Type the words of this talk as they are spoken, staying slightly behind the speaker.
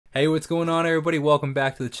Hey, what's going on, everybody? Welcome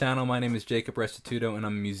back to the channel. My name is Jacob Restituto, and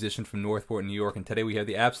I'm a musician from Northport, New York. And today we have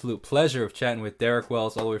the absolute pleasure of chatting with Derek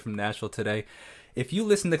Wells, all the way from Nashville today. If you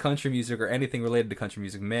listen to country music or anything related to country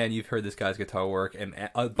music, man, you've heard this guy's guitar work and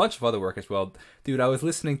a bunch of other work as well. Dude, I was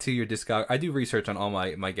listening to your discog. I do research on all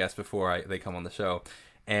my guests before they come on the show.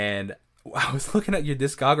 And I was looking at your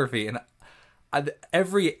discography, and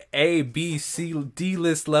every A, B, C, D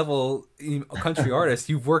list level country artist,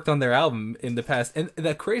 you've worked on their album in the past. And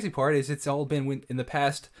the crazy part is it's all been in the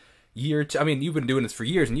past year. I mean, you've been doing this for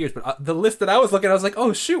years and years, but the list that I was looking at, I was like,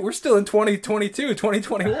 oh, shoot, we're still in 2022,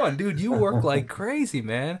 2021. Dude, you work like crazy,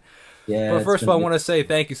 man. Yeah, But it's first of been all, I good. want to say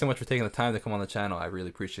thank you so much for taking the time to come on the channel. I really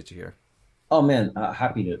appreciate you here. Oh man,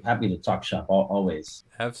 happy to talk shop always.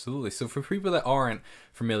 Absolutely. So for people that aren't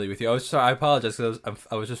familiar with you, I was sorry, I apologize because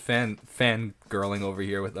I was just fan girling over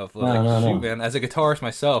here with No, like, no, shoot, no. man. As a guitarist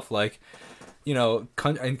myself, like, in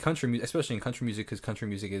country music, especially in country music, because country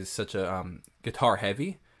music is such a guitar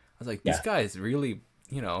heavy. I was like, this Yeah. guy is really,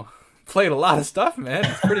 played a lot of stuff, man.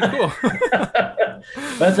 It's pretty cool.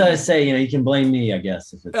 That's what I say. You can blame me, I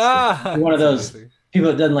guess, if Ah, you're one of it's those amazing.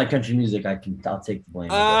 people that doesn't like country music. I'll take the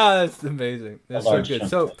blame, I guess. Ah, that's amazing. A That's so large good. chunk of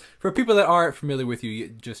So, it. for people that aren't familiar with you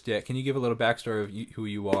just yet, can you give a little backstory of who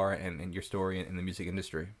you are and your story in the music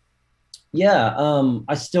industry? Yeah.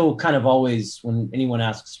 I still kind of always, when anyone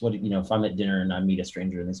asks if I'm at dinner and I meet a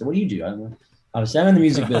stranger and they say, "What do you do?" Obviously I'm in the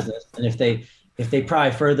music business, and if they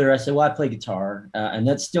pry further, I say, "Well, I play guitar," and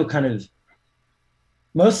that's still kind of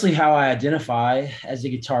mostly how I identify as a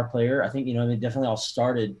guitar player. I think, definitely all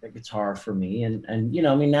started a guitar for me. And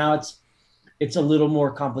now it's a little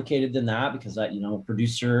more complicated than that because I'm a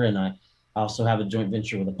producer, and I also have a joint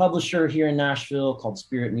venture with a publisher here in Nashville called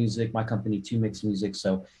Spirit Music, my company, Two Mix Music.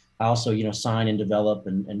 So I also, sign and develop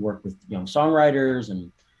and work with young songwriters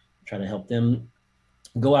and try to help them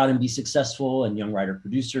go out and be successful, and young writer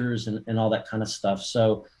producers and all that kind of stuff.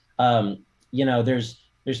 So,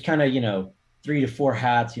 there's kind of, 3 to 4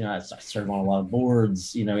 hats. I serve on a lot of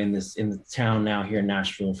boards, in the town now here in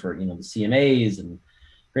Nashville for, the CMAs and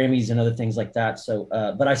Grammys and other things like that. So,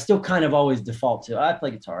 but I still kind of always default to I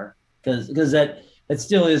play guitar because that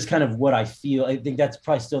still is kind of what I feel. I think that's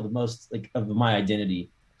probably still the most like of my identity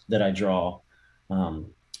that I draw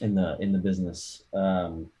in the business.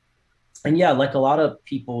 And yeah, like a lot of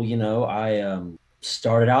people, I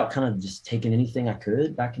started out kind of just taking anything I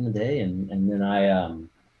could back in the day, and then I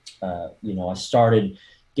started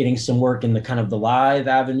getting some work in the kind of the live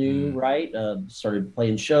avenue, Mm. right? Started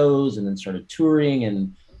playing shows and then started touring,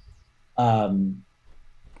 and um,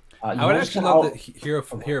 I would I just actually kind love to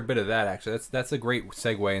of, hear a bit of that. Actually, that's a great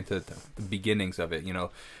segue into the beginnings of it. yeah,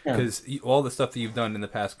 Because all the stuff that you've done in the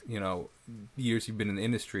past, years you've been in the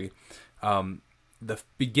industry, um, the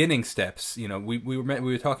beginning steps. We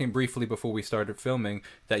were talking briefly before we started filming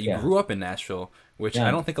that you yeah, grew up in Nashville, which I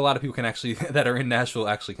yeah, don't think a lot of people can actually that are in Nashville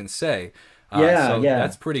actually can say. yeah, So yeah.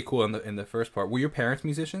 that's pretty cool in the first part. Were your parents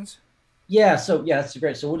musicians? Yeah, so yeah, that's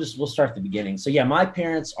great. So we'll start at the beginning. So yeah, my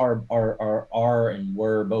parents are and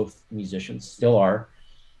were both musicians, still are.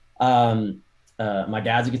 Um, my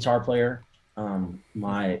dad's a guitar player.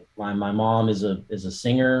 My mom is a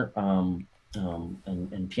singer,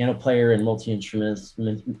 and piano player and multi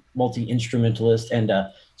instrumentalist and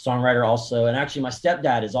a songwriter also. And actually, my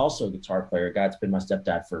stepdad is also a guitar player. A guy that's been my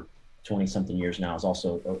stepdad for 20 something years now is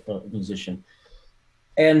also a musician.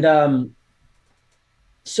 And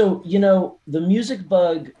so the music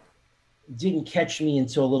bug didn't catch me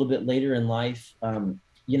until a little bit later in life.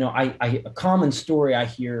 A common story I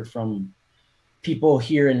hear from people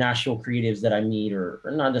here in Nashville, creatives that I meet, or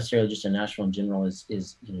not necessarily just in Nashville in general, is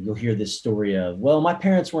you'll hear this story of, well, my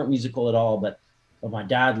parents weren't musical at all, but my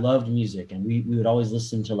dad loved music, and we would always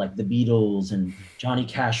listen to like the Beatles and Johnny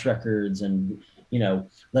Cash records, and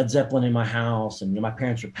Led Zeppelin in my house, and my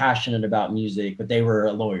parents were passionate about music, but they were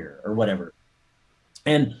a lawyer or whatever.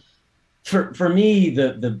 And for me,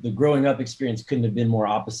 the growing up experience couldn't have been more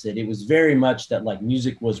opposite. It was very much that like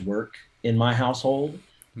music was work in my household.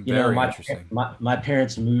 Very My, interesting. my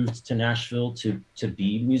parents moved to Nashville to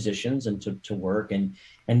be musicians and to work, and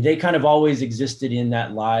they kind of always existed in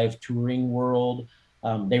that live touring world.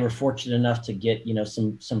 They were fortunate enough to get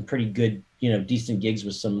some pretty good, decent gigs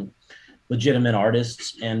with some legitimate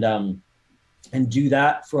artists, and do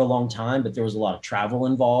that for a long time. But there was a lot of travel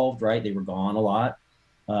involved, right? They were gone a lot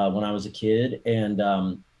when I was a kid, and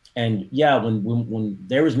yeah, when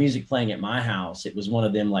there was music playing at my house, it was one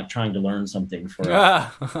of them like trying to learn something for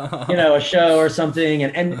a show or something,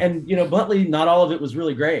 and bluntly, not all of it was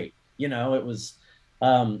really great. It was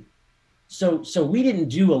um, so we didn't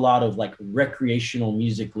do a lot of like recreational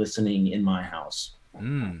music listening in my house,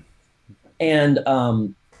 Mm. and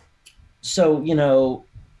So,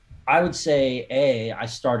 I would say, I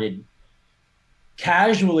started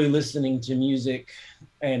casually listening to music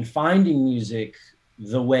and finding music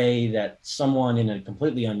the way that someone in a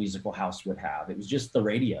completely unmusical house would have. It was just the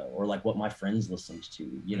radio or like what my friends listened to.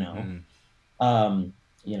 Um,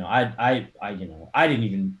 I didn't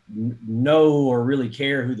even know or really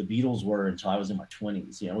care who the Beatles were until I was in my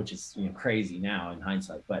 20s, which is crazy now in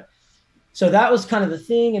hindsight. But so that was kind of the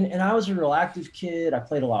thing. And I was a real active kid. I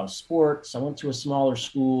played a lot of sports. I went to a smaller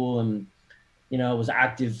school and was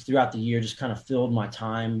active throughout the year, just kind of filled my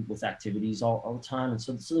time with activities all the time. And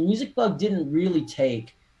so the music bug didn't really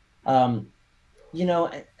take, you know,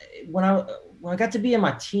 when I got to be in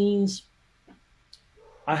my teens,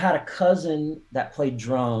 I had a cousin that played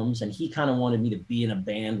drums and he kind of wanted me to be in a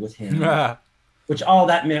band with him, which all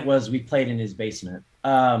that meant was we played in his basement.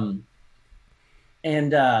 And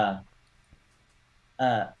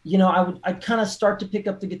I'd kind of start to pick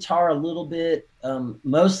up the guitar a little bit,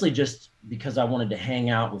 mostly just because I wanted to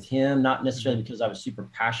hang out with him, not necessarily because I was super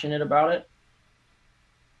passionate about it.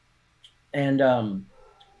 And,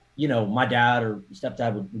 my dad or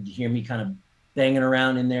stepdad would hear me kind of banging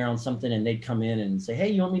around in there on something, and they'd come in and say, "Hey,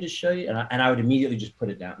 you want me to show you?" And I would immediately just put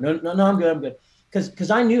it down. No, I'm good. Because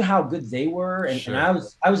I knew how good they were, and, sure. and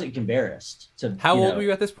I was embarrassed to. How old were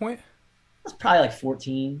you at this point? I was probably like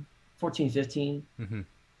 14, 15.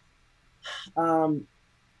 Mm-hmm.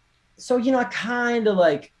 So, I kind of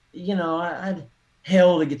like, I'd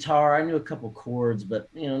held a guitar. I knew a couple chords, but,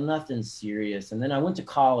 nothing serious. And then I went to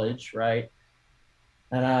college, right?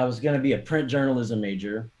 And I was going to be a print journalism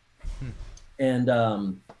major. And I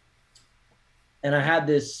had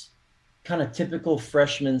this kind of typical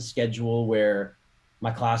freshman schedule where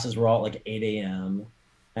my classes were all like 8 a.m.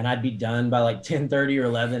 and I'd be done by like 10:30 or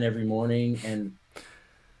 11 every morning.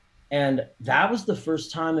 And that was the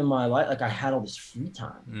first time in my life, like I had all this free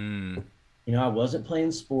time. I wasn't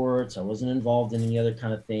playing sports. I wasn't involved in any other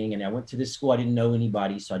kind of thing. And I went to this school. I didn't know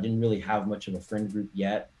anybody, so I didn't really have much of a friend group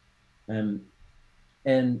yet.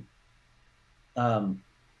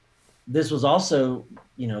 This was also,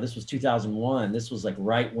 this was 2001. This was like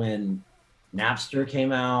right when Napster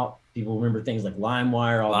came out. People remember things like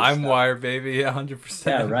LimeWire. LimeWire, baby, 100%.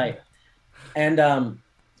 Yeah, right.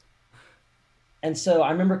 And so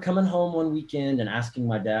I remember coming home one weekend and asking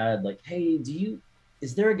my dad, like, "Hey,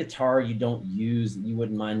 is there a guitar you don't use that you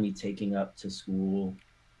wouldn't mind me taking up to school?"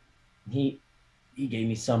 And he gave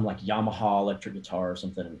me some like Yamaha electric guitar or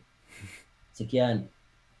something. It's like, yeah.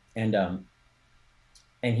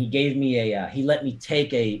 And he gave me he let me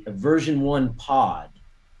take a version 1 pod.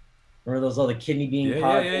 Remember those other kidney bean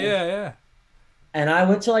pod things? Yeah. And I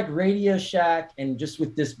went to like Radio Shack, and just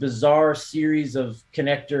with this bizarre series of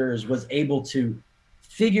connectors was able to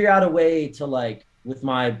figure out a way to, like, with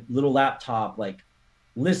my little laptop, like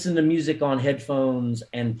listen to music on headphones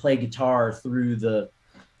and play guitar through the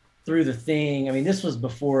thing. I mean, this was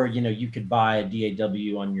before, you could buy a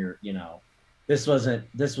DAW on your, this was,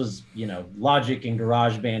 Logic and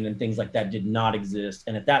GarageBand and things like that did not exist.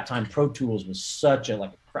 And at that time, Pro Tools was such a,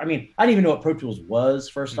 like, I didn't even know what Pro Tools was,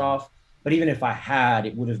 first off. But even if I had,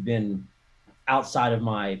 it would have been outside of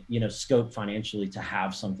my, scope financially to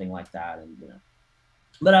have something like that. And,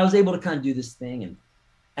 but I was able to kind of do this thing.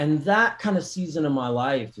 And that kind of season of my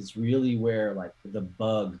life is really where, like, the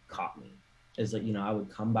bug caught me. Is that, I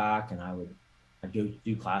would come back and I'd go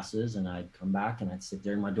do classes, and I'd come back and I'd sit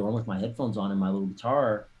there in my dorm with my headphones on and my little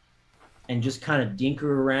guitar and just kind of dinker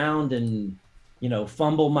around and,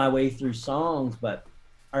 fumble my way through songs. But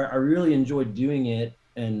I really enjoyed doing it.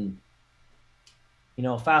 And,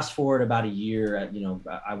 fast forward about a year,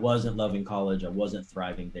 I wasn't loving college. I wasn't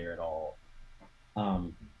thriving there at all.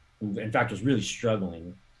 In fact, I was really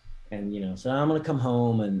struggling. And, so I'm going to come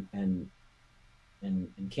home and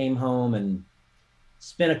came home and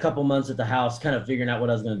spent a couple months at the house kind of figuring out what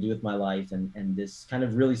I was going to do with my life. And this kind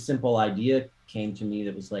of really simple idea came to me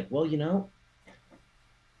that was like, well,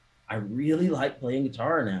 I really like playing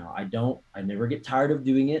guitar now. I never get tired of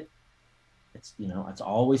doing it. It's, it's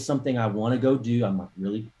always something I want to go do. I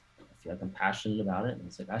feel like I'm passionate about it. And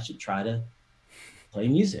it's like, I should try to play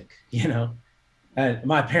music, and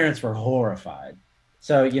my parents were horrified.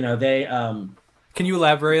 So, they, can you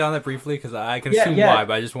elaborate on that briefly? Because I can assume why,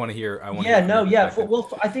 but I just want to hear.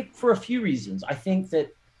 I think for a few reasons. I think,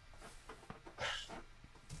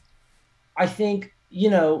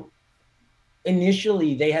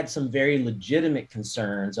 initially they had some very legitimate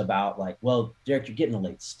concerns about, like, well, Derek, you're getting a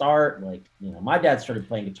late start. Like, my dad started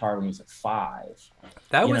playing guitar when he was like 5.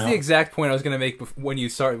 That was the exact point I was going to make when you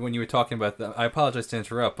were talking about that. I apologize to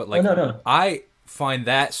interrupt, but like, no. I find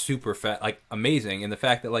that super amazing in the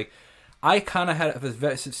fact that, like, I kind of had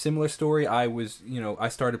a similar story. I was, I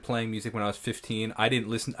started playing music when I was 15. I didn't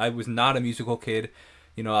listen. I was not a musical kid,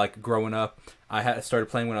 like growing up. I had started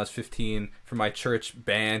playing when I was 15 for my church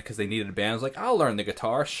band because they needed a band. I was like, I'll learn the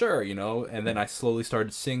guitar, sure, and then I slowly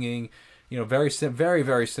started singing. Very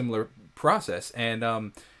very similar process, and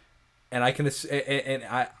I can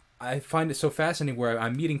and I find it so fascinating where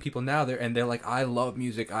I'm meeting people now there and they're like, I love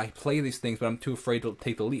music, I play these things, but I'm too afraid to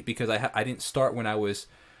take the leap because I didn't start when I was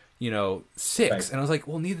 6, Right. and I was like,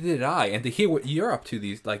 well, neither did I. And to hear what you're up to,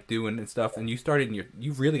 these like doing and stuff, and you started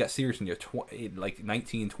you really got serious in your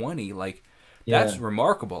 19, 20, like that's Yeah.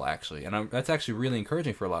 remarkable actually, and that's actually really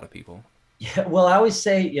encouraging for a lot of people. Yeah, well, I always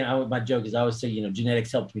say, my joke is I always say,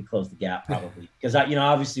 genetics helped me close the gap probably because I,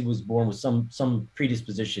 obviously was born with some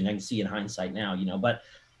predisposition. I can see in hindsight now,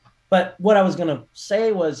 but what I was gonna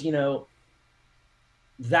say was,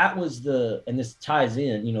 that was and this ties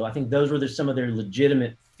in, I think those were some of their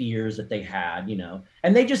legitimate fears that they had,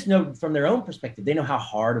 and they just know from their own perspective, they know how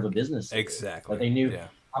hard of a business it is. Exactly. But they knew Yeah.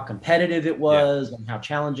 how competitive it was and how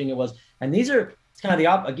challenging it was. And these are, it's kind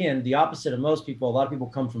of again, the opposite of most people. A lot of people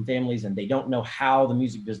come from families and they don't know how the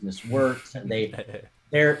music business works. And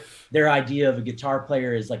their idea of a guitar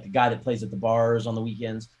player is like the guy that plays at the bars on the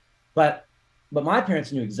weekends. But my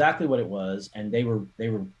parents knew exactly what it was, and they were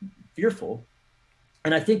fearful.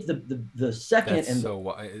 And I think the second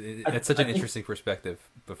that's such an interesting perspective.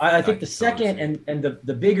 I think the second and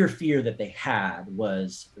the bigger fear that they had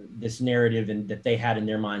was this narrative and that they had in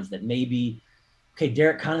their minds that maybe, okay,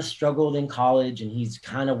 Derek kind of struggled in college and he's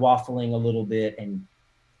kind of waffling a little bit, and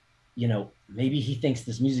maybe he thinks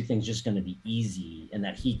this music thing is just going to be easy and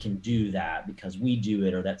that he can do that because we do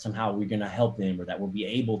it, or that somehow we're going to help him, or that we'll be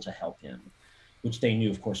able to help him, which they knew,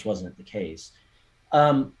 of course, wasn't the case.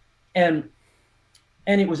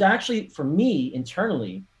 And it was actually, for me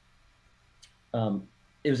internally,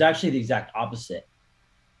 it was actually the exact opposite.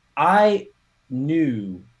 I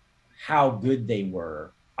knew how good they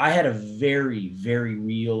were. I had a very, very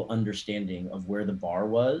real understanding of where the bar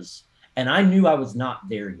was, and I knew I was not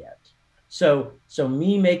there yet. So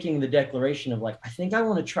me making the declaration of like, I think I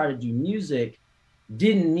want to try to do music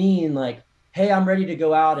didn't mean like, hey, I'm ready to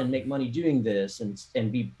go out and make money doing this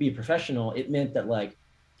and be a professional. It meant that like,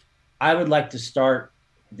 I would like to start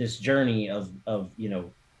this journey of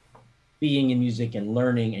being in music and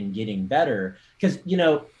learning and getting better. Because,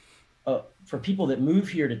 for people that move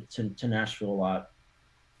here to Nashville a lot,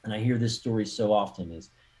 and I hear this story so often, is,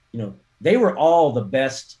 they were all the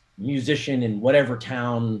best musician in whatever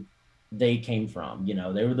town they came from.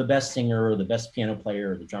 They were the best singer or the best piano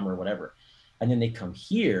player or the drummer or whatever. And then they come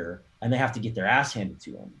here and they have to get their ass handed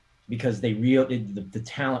to them because the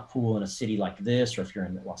talent pool in a city like this, or if you're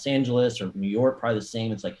in Los Angeles or New York, probably the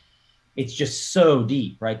same. It's like, it's just so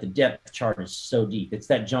deep, right? The depth chart is so deep. It's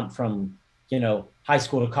that jump from, high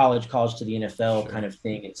school to college to the NFL kind of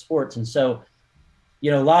thing in sports. And so,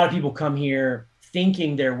 a lot of people come here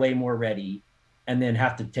thinking they're way more ready and then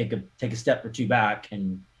have to take a step or two back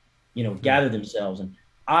and, gather themselves. And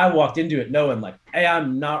I walked into it knowing like, hey,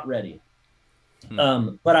 I'm not ready.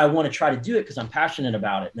 But I want to try to do it because I'm passionate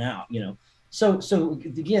about it now, So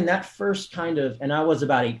again, that first kind of, and I was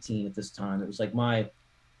about 18 at this time. It was like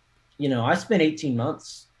I spent 18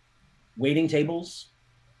 months waiting tables.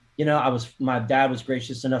 My dad was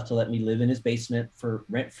gracious enough to let me live in his basement for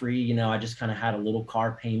rent free. I just kind of had a little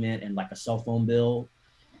car payment and like a cell phone bill.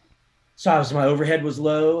 So my overhead was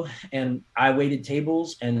low and I waited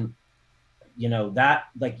tables, and, that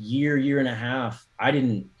like year and a half, I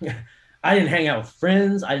didn't hang out with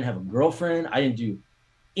friends. I didn't have a girlfriend. I didn't do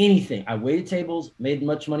anything. I waited tables, made as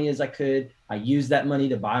much money as I could. I used that money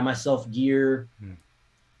to buy myself gear,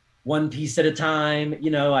 one piece at a time.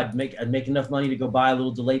 I'd make enough money to go buy a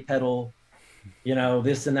little delay pedal,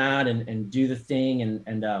 this and that, and do the thing.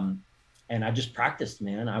 And I just practiced,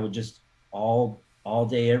 man. I would just all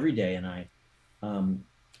day, every day. And I,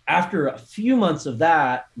 after a few months of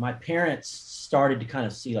that, my parents started to kind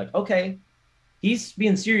of see like, okay, he's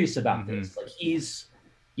being serious about this. Like he's,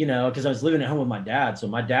 because I was living at home with my dad. So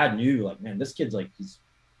my dad knew like, man, this kid's like,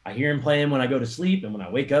 I hear him playing when I go to sleep, and when I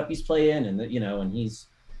wake up, he's playing,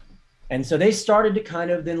 and so they started to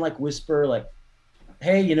kind of then like whisper like,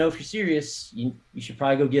 hey, if you're serious, you should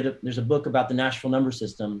probably go there's a book about the Nashville number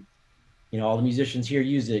system. All the musicians here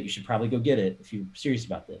use it. You should probably go get it if you're serious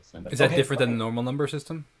about this. Like, is that different than the normal number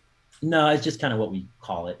system? No, it's just kind of what we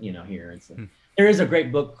call it, here. It's there is a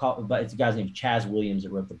great book called, but it's a guy's named Chaz Williams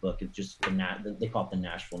that wrote the book. It's just they call it the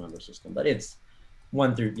Nashville number system, but it's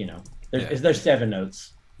 1 through, there's 7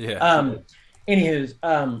 notes. Yeah.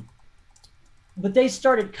 Anywho, but they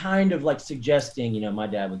started kind of like suggesting, my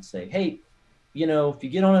dad would say, hey, if you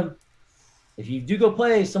get on a if you do go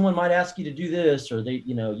play, someone might ask you to do this, or they,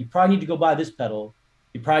 you probably need to go buy this pedal.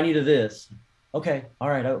 You probably need a this. Okay. All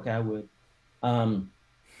right. Okay. I would. Um,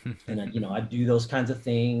 and I do those kinds of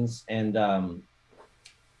things. And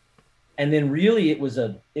then really it was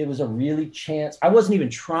a really chance. I wasn't even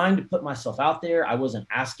trying to put myself out there. I wasn't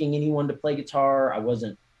asking anyone to play guitar. I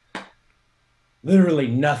wasn't, literally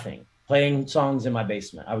nothing, playing songs in my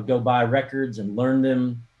basement. I would go buy records and learn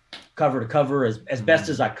them cover to cover as best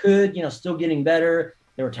as I could, still getting better.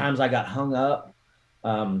 There were times I got hung up,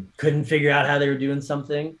 couldn't figure out how they were doing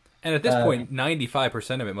something. And at this point,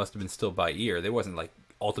 95% of it must have been still by ear. There wasn't like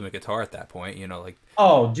Ultimate Guitar at that point, like.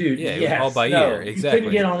 Oh, dude, yeah, yes. It was all by ear. Exactly. You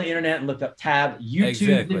couldn't get on the internet and look up tab.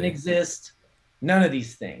 YouTube didn't exist. None of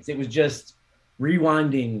these things. It was just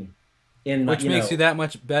rewinding in my, which makes you that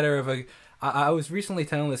much better of a. I was recently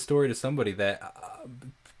telling this story to somebody that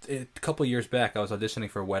a couple of years back I was auditioning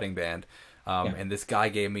for a wedding band, and this guy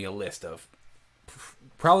gave me a list of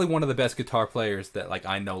probably one of the best guitar players that like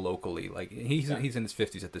I know locally. Like he's in his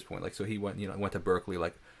 50s at this point. Like so he went went to Berkeley,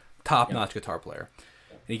 like top-notch guitar player.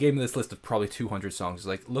 And he gave me this list of probably 200 songs. He's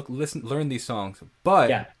like, look, listen, learn these songs,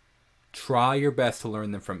 but try your best to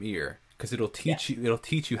learn them from ear because it'll teach you. It'll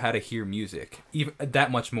teach you how to hear music even that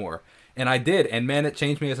much more. And I did, and man, it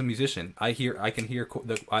changed me as a musician. I can hear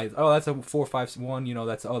that's a 4-5-1.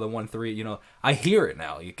 That's the 1-3. I hear it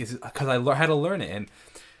now because I had to learn it, and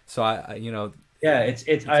so I it's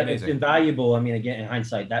invaluable. I mean, again, in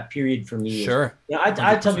hindsight, that period for me. Sure.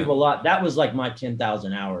 I tell people a lot. That was like my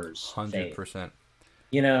 10,000 hours. 100%.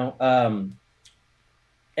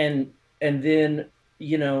 And then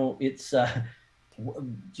it's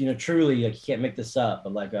truly, like, you can't make this up,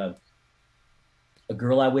 but like a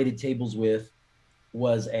girl I waited tables with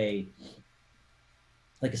was a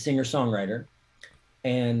singer-songwriter,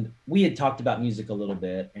 and we had talked about music a little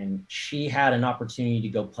bit, and she had an opportunity to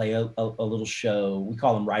go play a little show. We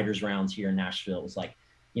call them writers rounds here in Nashville. It was like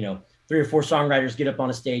 3 or 4 songwriters get up on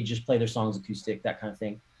a stage, just play their songs acoustic, that kind of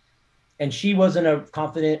thing. And she wasn't a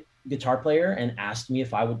confident guitar player and asked me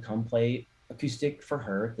if I would come play acoustic for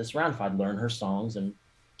her at this round, if I'd learn her songs. And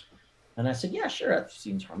I said, yeah, sure. That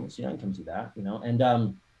seems harmless. I can come do that,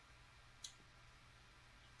 and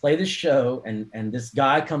play this show. And this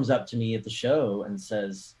guy comes up to me at the show and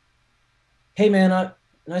says, hey man,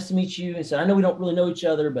 nice to meet you. And said, I know we don't really know each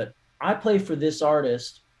other, but I play for this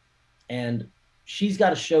artist and she's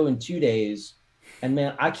got a show in 2 days. And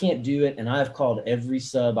man, I can't do it. And I've called every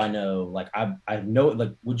sub I know. Like I know,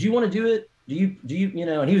 like, would you want to do it? Do you,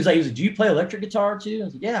 and he was like, do you play electric guitar too? I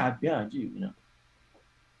said, yeah, I do,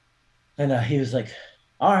 And he was like,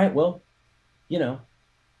 all right, well,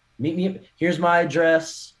 meet me. Here's my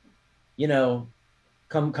address,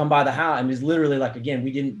 come by the house. And it was literally like,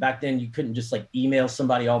 again, back then you couldn't just like email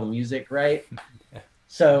somebody all the music. Right.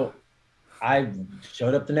 So I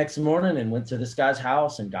showed up the next morning and went to this guy's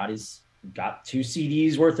house and got 2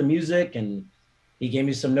 CDs worth of music, and he gave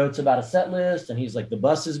me some notes about a set list, and he's like, the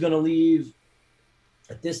bus is going to leave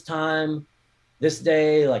at this time, this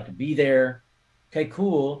day, like, be there. Okay,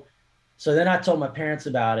 cool. So then I told my parents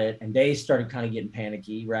about it, and they started kind of getting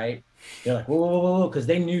panicky, right? They're like, whoa, because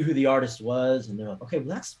they knew who the artist was, and they're like, okay,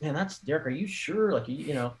 well, that's Derek. Are you sure? Like,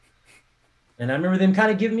 And I remember them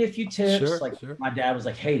kind of giving me a few tips. Sure. My dad was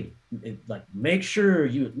like, hey, make sure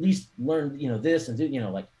you at least learn, this and do,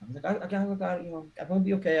 like, I was like, I got it, I'm going to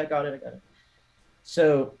be okay. I got it.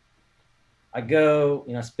 So I go,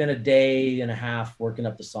 I spent a day and a half working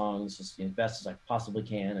up the songs as best as I possibly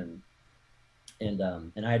can. And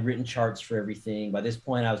I had written charts for everything. By this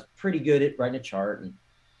point, I was pretty good at writing a chart and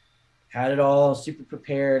had it all super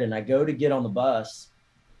prepared. And I go to get on the bus,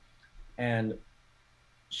 and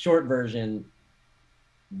short version,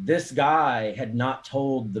 this guy had not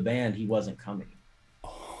told the band he wasn't coming.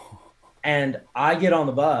 And I get on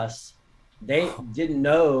the bus. They didn't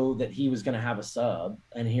know that he was going to have a sub.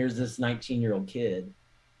 And here's this 19-year-old kid,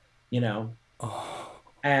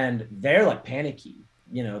 and they're like panicky,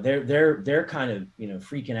 they're kind of,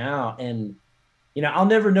 freaking out. And, I'll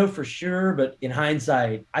never know for sure, but in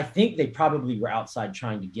hindsight, I think they probably were outside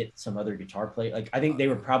trying to get some other guitar player. Like, I think they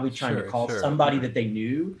were probably trying to call somebody that they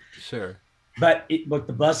knew. Sure. But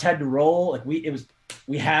the bus had to roll. Like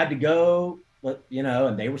we had to go, but,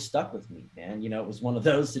 and they were stuck with me, man. It was one of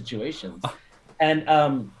those situations. And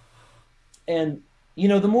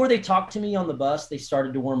the more they talked to me on the bus, they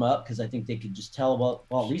started to warm up, because I think they could just tell, well,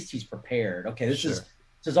 at least he's prepared. Okay, this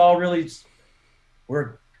is all really,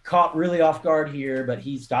 we're caught really off guard here, but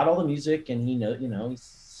he's got all the music, and he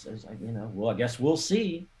says, well, I guess we'll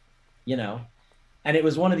see, And it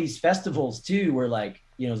was one of these festivals too, where, like,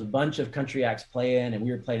 it was a bunch of country acts playing, and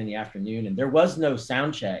we were playing in the afternoon, and there was no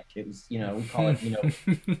sound check. It was, we call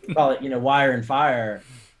it, wire and fire.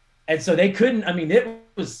 And so they couldn't, I mean, it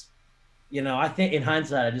was, I think in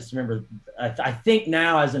hindsight, I just remember, I think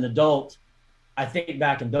now as an adult, I think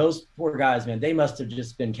back, and those poor guys, man, they must have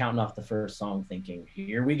just been counting off the first song thinking,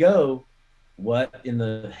 here we go. What in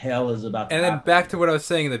the hell is about to And then happen? back to what I was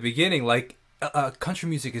saying in the beginning, like, country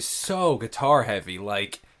music is so guitar heavy.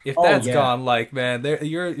 Like, if that's gone, like, man,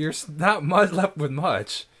 you're not much left with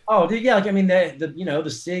much. Oh, yeah. Like, I mean, the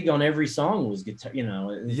SIG on every song was guitar,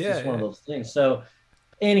 it's just one of those things. So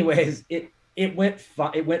anyways, it went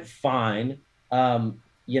fine. And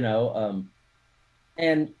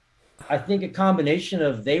I think a combination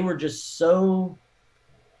of, they were just so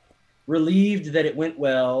relieved that it went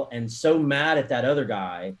well and so mad at that other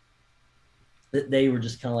guy that they were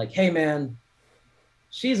just kind of like, hey man,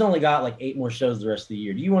 she's only got like 8 more shows the rest of the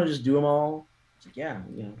year. Do you want to just do them all? It's like, yeah,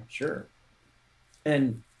 sure.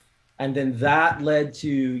 And then that led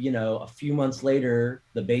to, a few months later,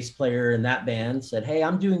 the bass player in that band said, hey,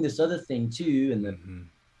 I'm doing this other thing too. And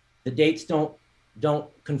the dates don't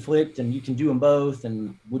conflict, and you can do them both.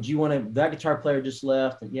 And would you want to, that guitar player just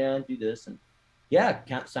left, and yeah, do this. And yeah,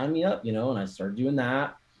 can't sign me up, and I started doing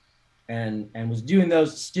that and was doing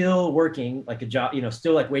those, still working like a job,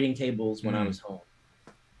 still like waiting tables when I was home.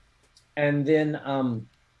 And then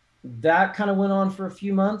that kind of went on for a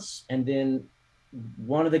few months. And then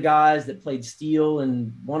one of the guys that played steel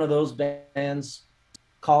in one of those bands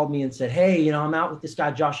called me and said, hey, I'm out with this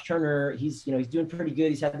guy, Josh Turner. He's, he's doing pretty good.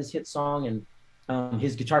 He's had this hit song, and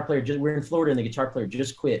his guitar player, we're in Florida, and the guitar player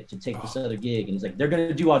just quit to take this other gig. And he's like, they're going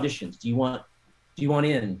to do auditions. Do you want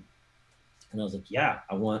in? And I was like, yeah,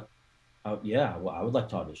 I would like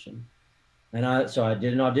to audition. And so I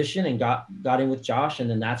did an audition and got in with Josh. And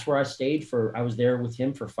then that's where I stayed I was there with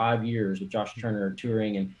him for 5 years with Josh Turner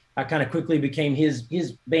touring. And I kind of quickly became his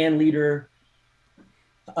band leader.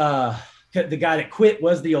 The guy that quit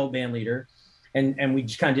was the old band leader. And we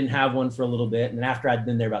just kind of didn't have one for a little bit. And then after I'd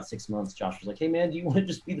been there about 6 months, Josh was like, hey man, do you want to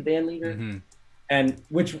just be the band leader? And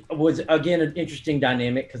which was, again, an interesting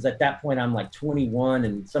dynamic, because at that point I'm like 21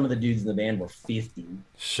 and some of the dudes in the band were 50.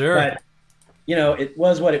 Sure. But, it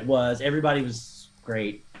was what it was. Everybody was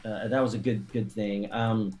great. That was a good thing.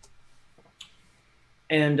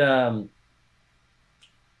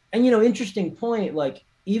 Interesting point,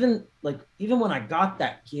 even when I got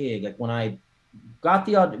that gig, like when I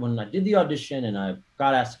did the audition and I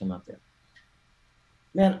got asked to come out there,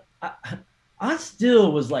 man, I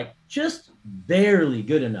still was like just barely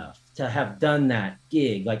good enough to have done that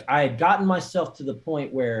gig. Like I had gotten myself to the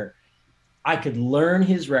point where I could learn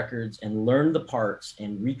his records and learn the parts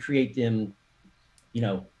and recreate them,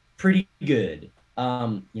 pretty good.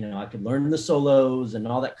 I could learn the solos and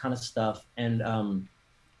all that kind of stuff. And,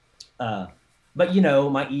 but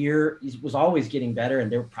my ear was always getting better,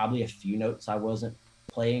 and there were probably a few notes I wasn't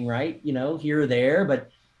playing right, here or there, but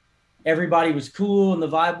everybody was cool and the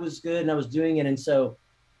vibe was good and I was doing it. And so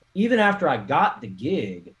even after I got the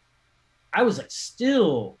gig, I was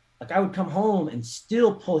still I would come home and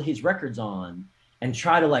still pull his records on and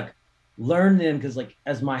try to learn them. Cause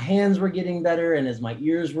as my hands were getting better and as my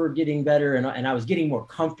ears were getting better and I was getting more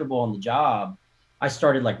comfortable on the job, I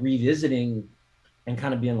started revisiting and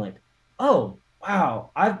kind of being like, oh,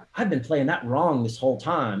 wow, I've been playing that wrong this whole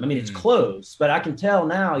time. I mean, it's close, but I can tell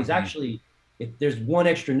now he's actually, if there's one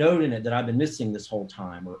extra note in it that I've been missing this whole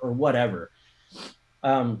time or whatever.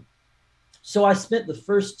 So I spent the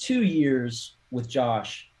first 2 years with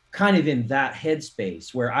Josh kind of in that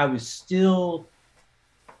headspace where I was still,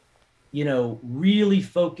 really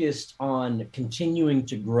focused on continuing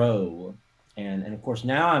to grow. And of course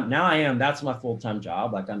that's my full-time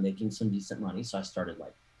job. I'm making some decent money. So I started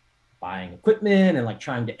buying equipment and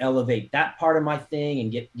trying to elevate that part of my thing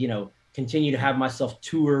and get, continue to have myself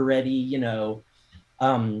tour ready,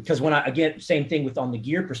 because when same thing with on the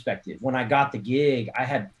gear perspective, when I got the gig, I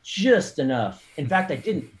had just enough. In fact,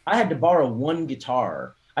 I had to borrow one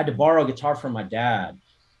guitar. I had to borrow a guitar from my dad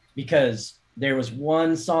because there was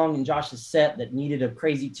one song in Josh's set that needed a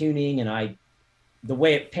crazy tuning. And the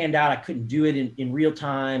way it panned out, I couldn't do it in real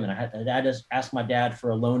time. And I had to ask my dad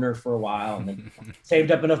for a loaner for a while, and then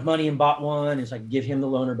saved up enough money and bought one. And so I could give him the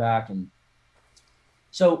loaner back. And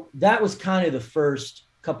so that was kind of the first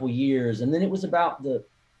couple years. And then it was about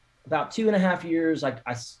 2.5 years. I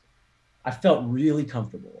felt really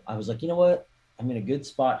comfortable. I was like, you know what? I'm in a good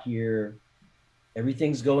spot here.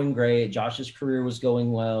 Everything's going great. Josh's career was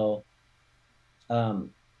going well. But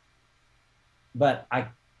I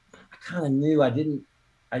kind of knew I didn't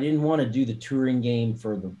want to do the touring game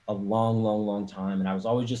for a long time. And I was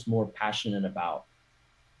always just more passionate about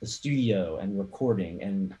the studio and recording,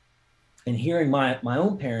 and hearing my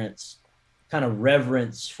own parents kind of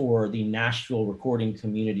reverence for the Nashville recording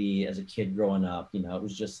community as a kid growing up. You know, it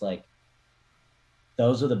was just like,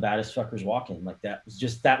 those are the baddest fuckers walking. Like that was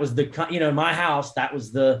the, you know, in my house, that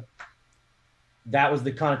was the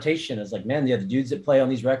connotation. It's like, man, the dudes that play on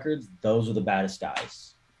these records, those are the baddest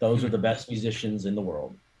guys. Those are the best musicians in the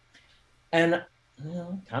world. And, you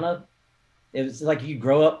know, kind of, it was like you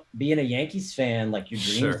grow up being a Yankees fan, like your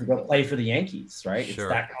dreams to go play for the Yankees, right? It's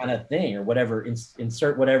that kind of thing, or whatever,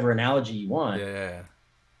 insert whatever analogy you want. Yeah.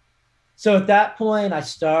 So at that point, I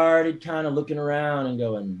started kind of looking around and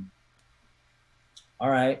going, all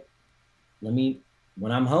right,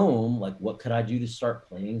 when I'm home, like, what could I do to start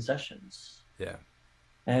playing sessions? Yeah.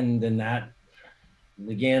 And then that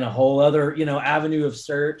began a whole other, you know, avenue of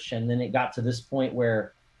search. And then it got to this point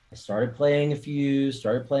where I started playing a few,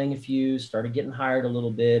 started getting hired a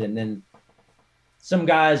little bit. And then some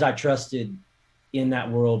guys I trusted in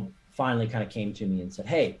that world finally kind of came to me and said,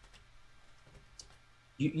 hey,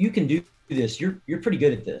 you can do this. You're pretty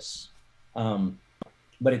good at this.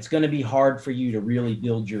 But it's going to be hard for you to really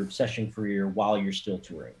build your session career while you're still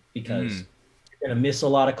touring, because you're going to miss a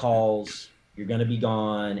lot of calls. You're going to be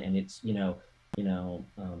gone. And it's,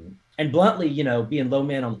 and bluntly, you know, being low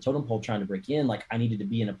man on the totem pole, trying to break in, like, I needed to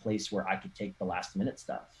be in a place where I could take the last minute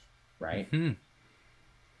stuff. Right.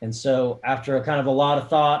 And so after a kind of a lot of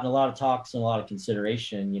thought and a lot of talks and a lot of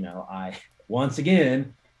consideration, you know, I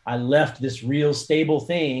left this real stable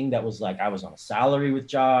thing that was like, I was on a salary with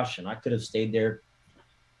Josh, and I could have stayed there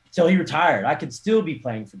till he retired. I could still be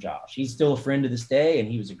playing for Josh. He's still a friend to this day, and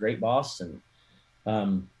he was a great boss. And,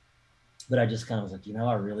 but I just kind of was like, you know,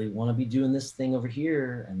 I really want to be doing this thing over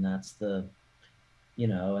here. And that's the, you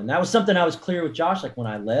know, and that was something I was clear with Josh. Like when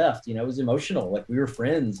I left, you know, it was emotional. Like we were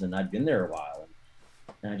friends and I'd been there a while.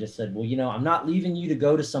 And I just said, well, you know, I'm not leaving you to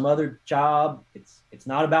go to some other job. It's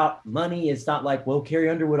not about money. It's not like, well, Carrie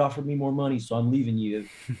Underwood offered me more money, so I'm leaving you.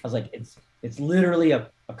 I was like, it's literally a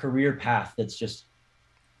career path that's just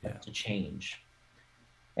to change.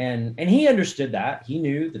 And he understood that. He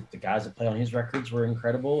knew that the guys that play on his records were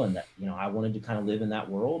incredible, and that, you know, I wanted to kind of live in that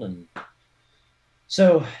world. And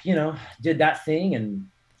so, you know, did that thing and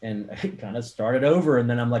kind of started over. And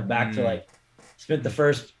then I'm like back to like, spent the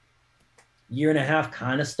first year and a half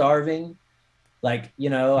kind of starving. Like, you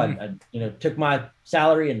know, I you know, took my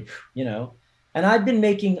salary and, you know, and I'd been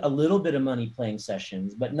making a little bit of money playing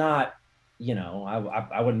sessions, but not, you know,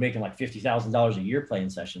 I wasn't making like $50,000 a year playing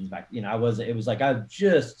sessions back. You know, it was like, I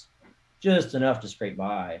just enough to scrape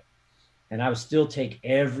by. And I would still take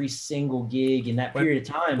every single gig in that period of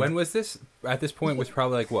time. When was this? At this point was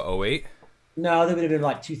probably like what, 08? No, that would have been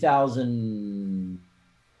like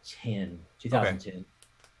 2010, okay.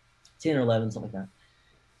 10 or 11, something like that.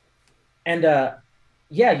 And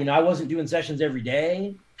yeah, you know, I wasn't doing sessions every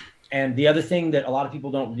day. And the other thing that a lot of people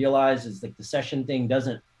don't realize is like the session thing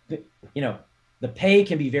doesn't, you know, the pay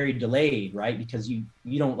can be very delayed, right? Because you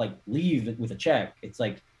don't like leave with a check. It's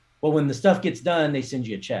like, well, when the stuff gets done, they send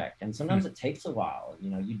you a check. And sometimes it takes a while.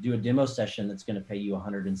 You know, you do a demo session that's going to pay you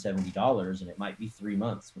 $170, and it might be 3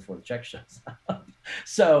 months before the check shows up.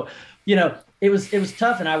 So, you know, it was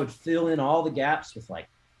tough. And I would fill in all the gaps with like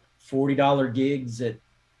 $40 gigs at,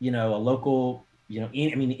 you know, a local, you know,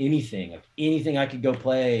 anything I could go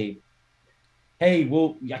play. Hey,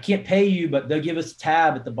 well, I can't pay you, but they'll give us a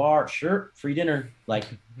tab at the bar. Sure, free dinner. Like,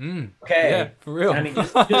 okay, yeah, for real. And I mean,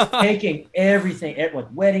 just taking everything, like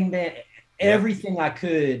wedding band, everything I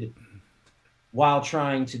could, while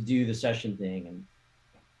trying to do the session thing,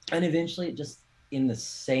 and eventually, it just, in the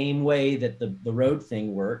same way that the road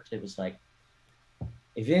thing worked, it was like,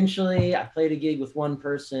 eventually, I played a gig with one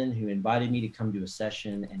person who invited me to come to a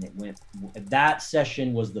session, and that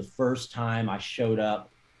session was the first time I showed up.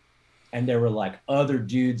 And there were like other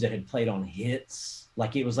dudes that had played on hits.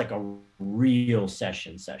 Like it was like a real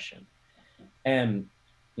session. And,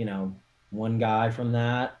 you know, one guy from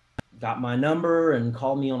that got my number and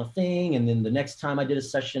called me on a thing. And then the next time I did a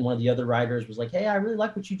session, one of the other writers was like, hey, I really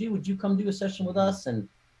like what you do. Would you come do a session with us? And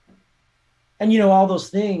you know, all those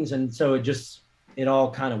things. And so it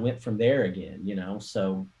all kind of went from there again, you know?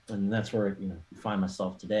 So, and that's where, you know, I find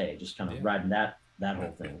myself today, just kind of riding that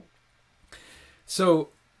whole thing. So,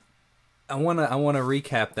 I want to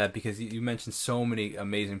recap that, because you mentioned so many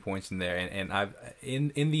amazing points in there, and I've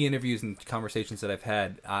in the interviews and conversations that I've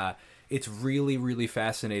had, it's really, really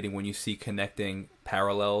fascinating when you see connecting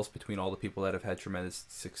parallels between all the people that have had tremendous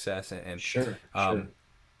success, and sure.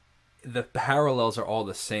 The parallels are all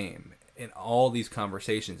the same in all these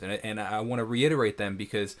conversations, and I want to reiterate them,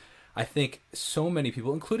 because I think so many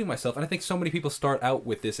people, including myself, and I think so many people start out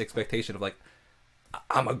with this expectation of like,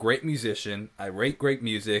 I'm a great musician. I write great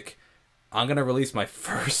music. I'm gonna release my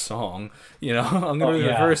first song, I'm gonna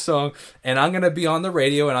release my first song, and I'm gonna be on the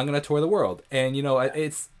radio, and I'm gonna tour the world. And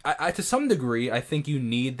I to some degree, I think you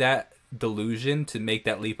need that delusion to make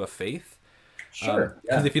that leap of faith. Sure.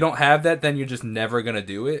 Because if you don't have that, then you're just never gonna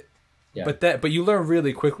do it. Yeah. But you learn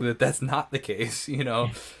really quickly that that's not the case,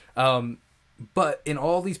 But in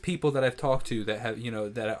all these people that I've talked to that have,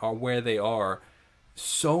 that are where they are,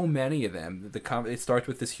 so many of them, it starts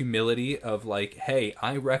with this humility of like, hey,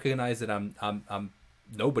 I recognize that I'm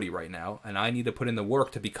nobody right now, and I need to put in the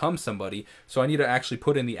work to become somebody. So I need to actually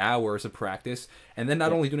put in the hours of practice, and then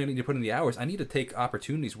not only do I need to put in the hours, I need to take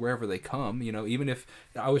opportunities wherever they come. Even if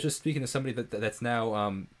I was just speaking to somebody that's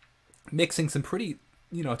now mixing some pretty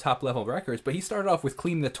top level records, but he started off with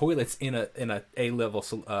cleaning the toilets in a level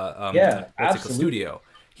studio.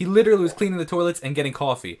 He literally was cleaning the toilets and getting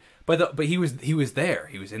coffee. But he was there.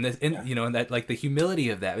 He was in that, like, the humility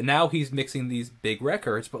of that. And now he's mixing these big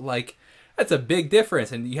records, but like that's a big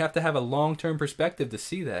difference, and you have to have a long-term perspective to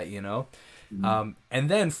see that, Mm-hmm. And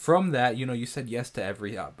then from that, you said yes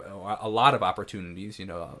to a lot of opportunities,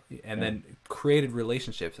 and then created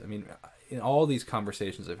relationships. I mean, in all these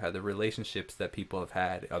conversations I've had, the relationships that people have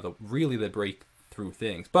had are the breakthrough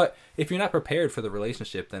things. But if you're not prepared for the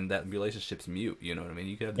relationship, then that relationship's mute. You know what I mean?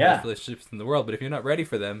 You can have the best relationships in the world, but if you're not ready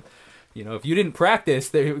for them, if you didn't practice,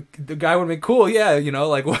 the guy would have been cool. Yeah,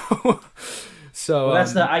 like. So I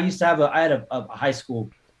had a high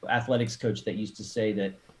school athletics coach that used to say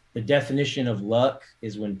that the definition of luck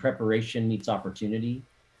is when preparation meets opportunity.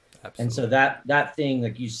 Absolutely. And so that thing,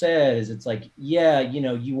 like you said, is it's like,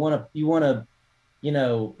 you want to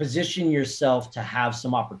position yourself to have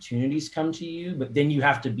some opportunities come to you, but then you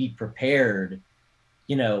have to be prepared,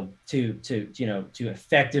 to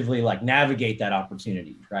effectively like navigate that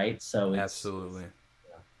opportunity. Right. So absolutely.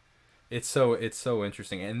 It's so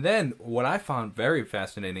interesting. And then what I found very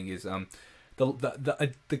fascinating is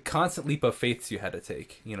the constant leap of faith you had to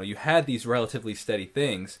take. You had these relatively steady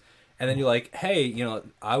things, and then you're like, hey,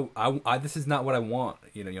 I this is not what I want,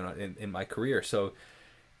 in my career. So,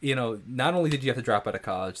 not only did you have to drop out of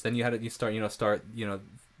college, then you had to start your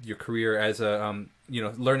career as a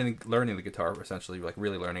learning the guitar, essentially, like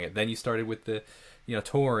really learning it. Then you started with the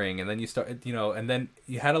touring, and then you started, and then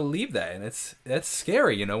you had to leave that, and that's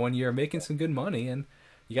scary, when you're making some good money, and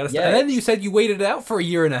you got to start. And then you said you waited it out for a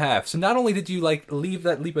year and a half. So not only did you like leave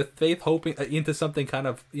that leap of faith, hoping into something kind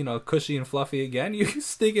of cushy and fluffy again, you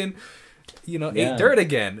stinking ate dirt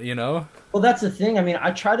again. Well, that's the thing. I mean,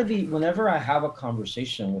 I try to be, whenever I have a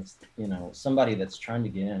conversation with somebody that's trying to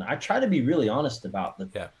get in, I try to be really honest about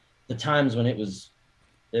the times when it was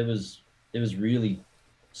really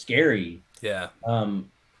scary. Yeah.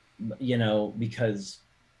 Because,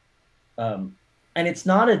 and it's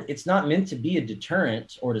not meant to be a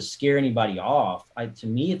deterrent or to scare anybody off. To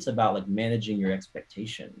me, it's about like managing your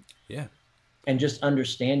expectation. Yeah. And just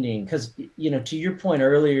understanding, because, to your point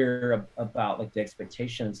earlier about like the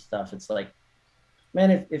expectation and stuff, it's like,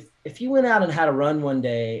 man, if you went out and had a run one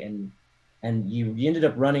day and you ended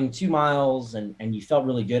up running 2 miles and you felt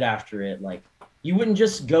really good after it, like you wouldn't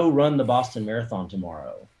just go run the Boston Marathon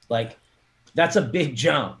tomorrow. Like that's a big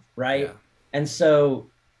jump, right? Yeah. And so,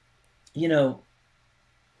 a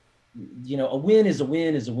win is a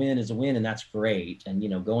win is a win is a win, and that's great.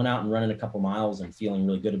 And going out and running a couple miles and feeling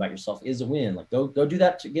really good about yourself is a win. Like go do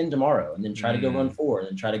that again tomorrow, and then try to go run 4, and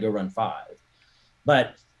then try to go run 5.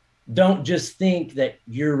 But don't just think that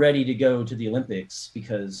you're ready to go to the Olympics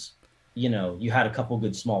because you had a couple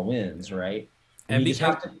good small wins, right? And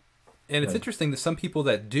it's interesting that some people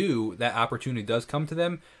that opportunity does come to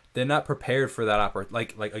them, they're not prepared for that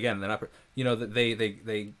opportunity. Like again, they're not.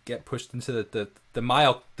 They get pushed into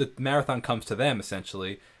the marathon comes to them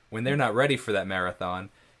essentially when they're not ready for that marathon,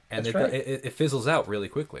 and it fizzles out really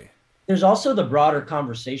quickly. There's also the broader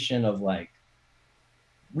conversation of like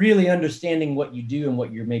really understanding what you do and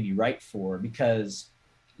what you're maybe right for, because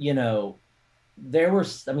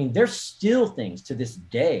there's still things to this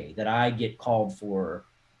day that I get called for,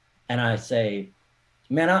 and I say,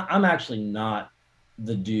 man, I'm actually not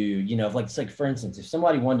the dude, it's like, for instance, if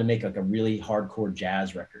somebody wanted to make like a really hardcore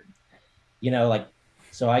jazz record,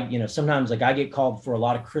 so I, sometimes like I get called for a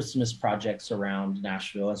lot of Christmas projects around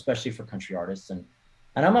Nashville, especially for country artists. And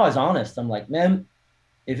I'm always honest. I'm like, man,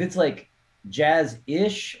 if it's like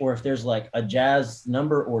jazz-ish, or if there's like a jazz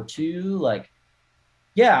number or two, like,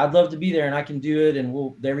 yeah, I'd love to be there and I can do it.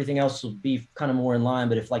 And everything else will be kind of more in line.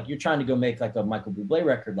 But if like, you're trying to go make like a Michael Bublé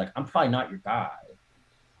record, like I'm probably not your guy.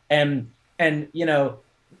 And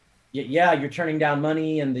you're turning down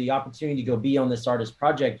money and the opportunity to go be on this artist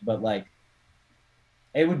project, but like,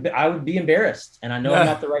 I would be embarrassed, and I know I'm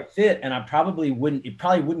not the right fit, and it probably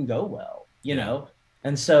wouldn't go well, you know?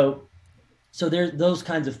 And so there's those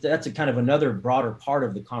kinds of, that's a kind of another broader part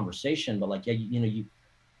of the conversation, but like, yeah, you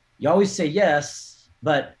always say yes,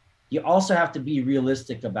 but you also have to be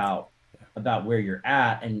realistic about where you're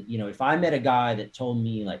at. And, you know, if I met a guy that told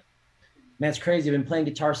me like, man, it's crazy, I've been playing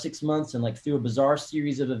guitar 6 months, and like through a bizarre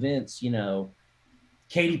series of events, you know,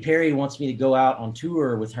 Katy Perry wants me to go out on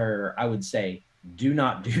tour with her, I would say, do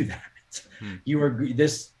not do that.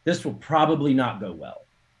 This will probably not go well.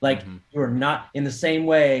 Like, you're not, in the same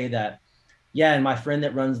way that, yeah, and my friend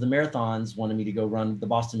that runs the marathons wanted me to go run the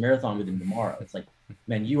Boston Marathon with him tomorrow. It's like,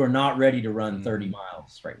 man, you are not ready to run 30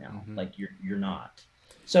 miles right now. Like, you're not.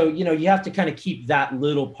 So, you know, you have to kind of keep that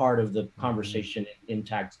little part of the conversation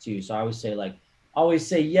intact too. So I always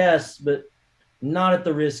say yes, but not at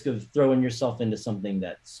the risk of throwing yourself into something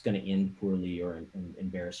that's going to end poorly or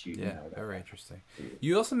embarrass you. Yeah, you know, very interesting.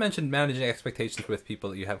 You also mentioned managing expectations with people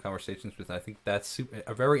that you have conversations with. And I think that's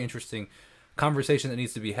a very interesting conversation that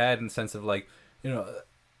needs to be had, in the sense of like, you know,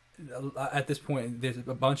 at this point, there's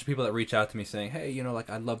a bunch of people that reach out to me saying, hey, you know, like,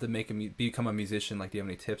 I'd love to become a musician. Like, do you have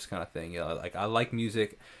any tips, kind of thing? You know, like, I like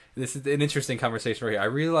music. This is an interesting conversation right here. I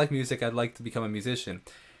really like music. I'd like to become a musician.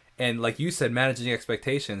 And like you said, managing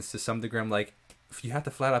expectations to some degree, I'm like, if you have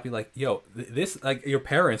to flat out be like, yo, this, like, your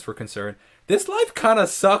parents were concerned, this life kind of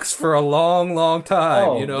sucks for a long, long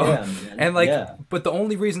time, you know? Yeah, and like, but the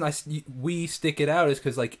only reason we stick it out is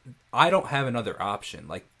because, like, I don't have another option.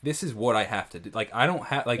 Like, this is what I have to do. Like, I don't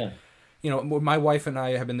have, like, you know, my wife and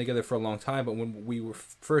I have been together for a long time, but when we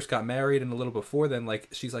first got married and a little before then, like,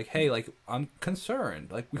 she's like, hey, like, I'm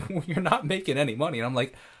concerned. Like, you're not making any money. And I'm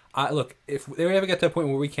like, look, if we ever get to a point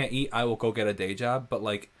where we can't eat, I will go get a day job. But,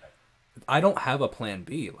 like, I don't have a plan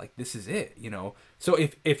B. Like, this is it, you know? So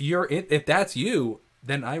if that's you,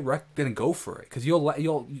 then then go for it, because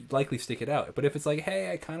you'll likely stick it out. But if it's like,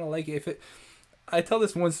 hey, I kind of like it, I tell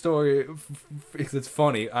this one story because it's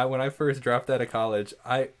funny. When I first dropped out of college,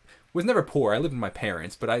 I was never poor. I lived with my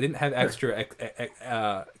parents, but I didn't have extra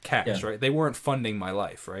cash, right? They weren't funding my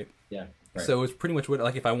life, right? Yeah. Right. So it was pretty much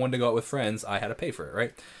like, if I wanted to go out with friends, I had to pay for it,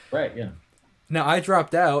 right? Right, yeah. Now, I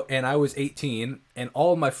dropped out, and I was 18, and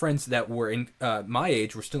all of my friends that were in my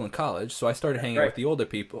age were still in college, so I started hanging out with the older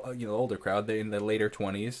people, you know, the older crowd. They're in the later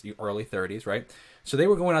 20s, early 30s, right? So they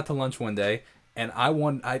were going out to lunch one day, and I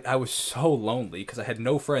was so lonely because I had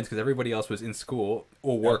no friends, because everybody else was in school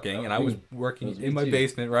or working, and I was working in my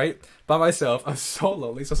basement, right, by myself. I was so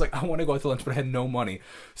lonely, so I was like, I want to go out to lunch, but I had no money.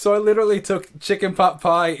 So I literally took chicken pot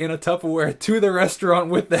pie in a Tupperware to the restaurant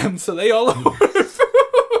with them, so they all ordered food.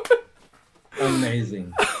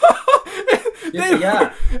 Amazing.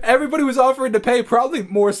 Everybody was offering to pay, probably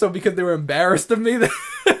more so because they were embarrassed of me.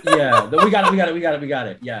 Yeah, we got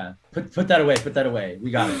it. Yeah, put that away.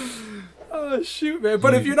 We got it. Oh shoot, man!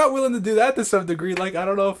 But if you're not willing to do that to some degree, like, I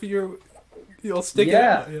don't know if you'll stick it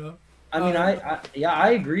out, you know. I mean,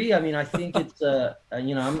 I agree. I mean, I think it's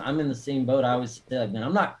you know, I'm in the same boat. I always say, like, man,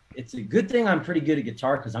 I'm not. It's a good thing I'm pretty good at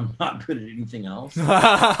guitar, because I'm not good at anything else.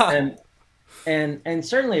 And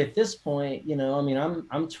certainly at this point, you know, I mean,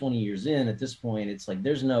 I'm 20 years in. At this point, it's like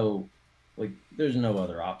there's no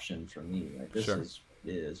other option for me. Like, this is,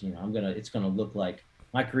 you know, it's gonna look like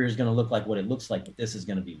my career is gonna look like what it looks like, but this is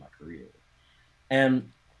gonna be my career.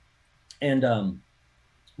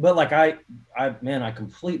 But like I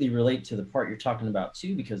completely relate to the part you're talking about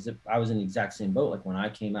too, because I was in the exact same boat. Like, when I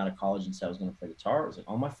came out of college and said I was going to play guitar, it was like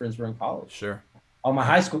all my friends were in college. Sure. All my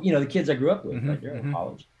high school, you know, the kids I grew up with, like, they're in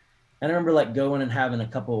college. And I remember like going and having a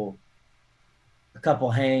couple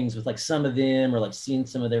hangs with like some of them, or like seeing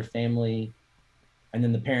some of their family. And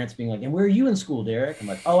then the parents being like, and where are you in school, Derek? I'm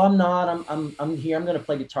like, oh, I'm not. I'm here. I'm going to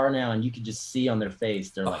play guitar now. And you could just see on their face,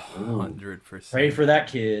 they're like, 100%. Pray for that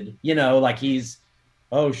kid. You know, like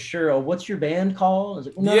oh, sure. Oh, what's your band called? I was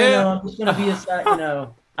like, no, I'm just going to be you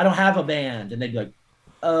know, I don't have a band. And they'd be like,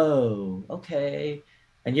 oh, okay.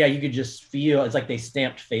 And yeah, you could just feel, it's like they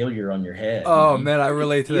stamped failure on your head. Oh, man, I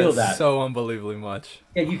relate to that so unbelievably much.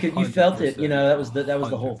 Yeah, you felt it, you know, that was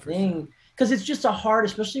the whole thing. Because it's just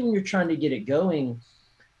especially when you're trying to get it going,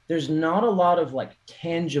 there's not a lot of like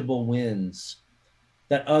tangible wins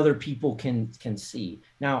that other people can see.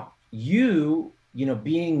 Now, you know,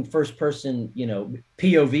 being first person, you know,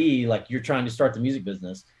 POV, like you're trying to start the music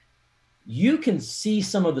business, you can see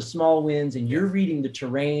some of the small wins, and you're reading the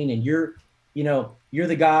terrain, and you're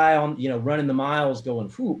the guy on, you know, running the miles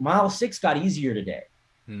going, mile 6 got easier today.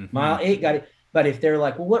 Mile 8 got it. But if they're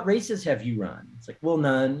like, well, what races have you run? It's like, well,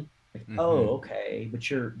 none. Like, oh, okay. But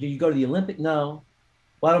do you go to the Olympic? No.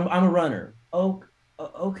 Well, I'm a runner. Oh,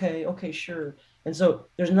 okay, sure. And so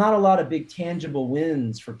there's not a lot of big tangible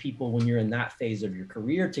wins for people when you're in that phase of your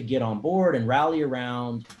career to get on board and rally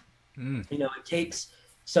around. You know, it takes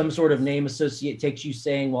some sort of name associate, takes you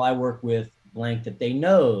saying, well, I work with blank that they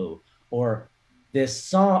know, or this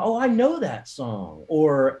song, oh, I know that song,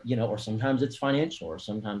 or, you know, or sometimes it's financial, or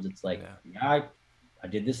sometimes it's like, yeah, I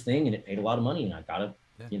did this thing and it paid a lot of money and I got to,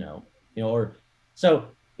 you know, or so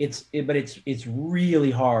but it's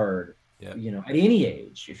really hard, you know, at any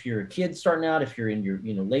age. If you're a kid starting out, if you're in your,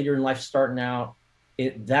 you know, later in life starting out,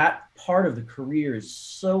 that part of the career is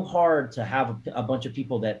so hard to have a bunch of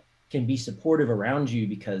people that can be supportive around you,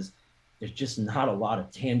 because there's just not a lot of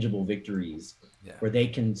tangible victories where they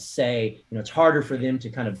can say, you know, it's harder for them to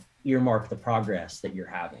kind of earmark the progress that you're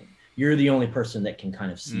having. You're the only person that can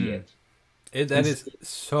kind of see it. That is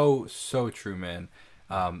so true, man.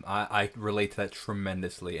 I relate to that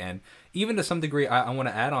tremendously, and even to some degree, I want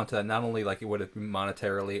to add on to that. Not only like it would have been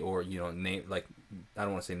monetarily, or, you know, name, like, I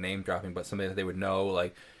don't want to say name dropping, but somebody that they would know.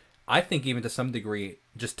 Like, I think even to some degree,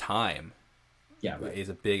 just time, is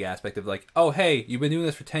a big aspect of, like, oh, hey, you've been doing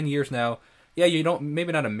this for 10 years now. Yeah, you don't,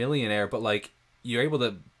 maybe not a millionaire, but like you're able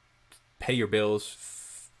to pay your bills,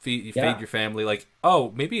 feed your family. Like,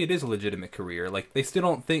 oh, maybe it is a legitimate career. Like, they still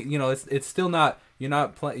don't think, you know, it's still not, you're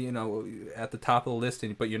not you know, at the top of the list,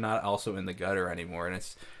 but you're not also in the gutter anymore. And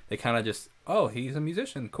they kind of just, oh, he's a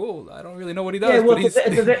musician, cool. I don't really know what he does. Yeah, well,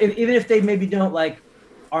 but even if they maybe don't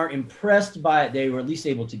aren't impressed by it, they were at least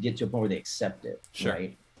able to get to a point where they accept it,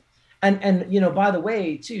 right? And you know, by the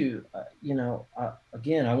way, too, you know,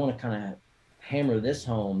 again, I want to kind of hammer this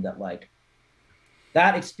home, that like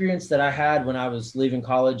that experience that I had when I was leaving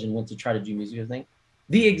college and went to try to do music thing,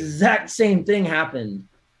 the exact same thing happened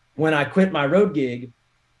when I quit my road gig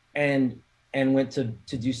and went to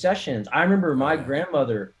do sessions. I remember my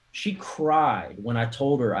grandmother, she cried when I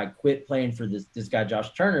told her I quit playing for this guy,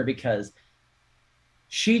 Josh Turner, because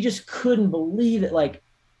she just couldn't believe it. Like,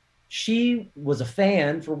 she was a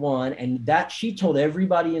fan, for one, and that she told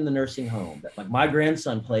everybody in the nursing home that, like, my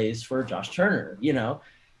grandson plays for Josh Turner, you know,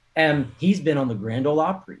 and he's been on the Grand Ole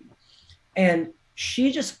Opry. And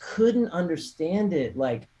she just couldn't understand it.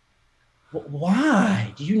 Like,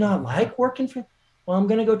 why do you not like working for? Well, I'm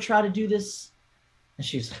going to go try to do this. And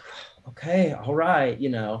she's like, okay, all right, you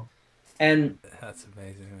know. And that's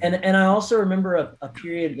amazing. And I also remember a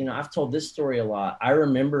period, you know, I've told this story a lot. I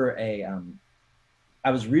remember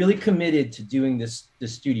I was really committed to doing this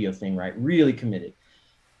studio thing, right? Really committed.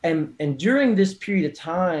 And during this period of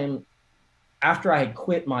time, after I had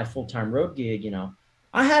quit my full-time road gig, you know,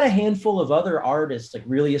 I had a handful of other artists, like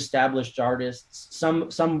really established artists,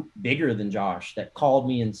 some bigger than Josh, that called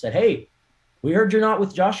me and said, hey, we heard you're not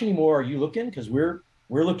with Josh anymore. Are you looking? Because we're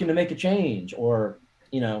looking to make a change, or,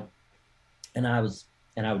 you know, and I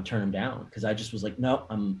would turn them down, because I just was like, no,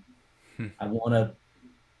 I want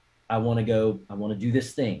to go, I want to do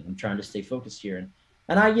this thing. I'm trying to stay focused here.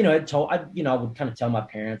 And I, you know, I would kind of tell my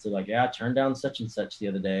parents, they're like, yeah, I turned down such and such the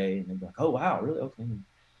other day. And they'd be like, oh, wow, really? Okay.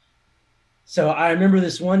 So I remember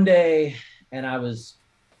this one day, and I was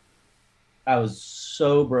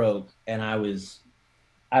so broke, and I was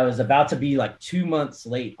about to be like 2 months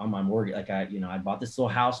late on my mortgage. Like, I bought this little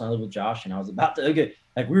house and I lived with Josh, and I was about to,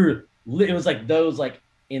 it was like those, like,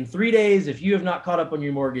 in 3 days, if you have not caught up on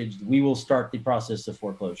your mortgage, we will start the process of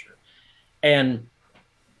foreclosure. And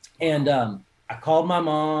I called my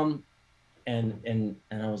mom, and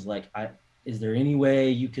I was like, is there any way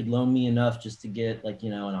you could loan me enough just to get, like, you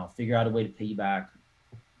know, and I'll figure out a way to pay you back.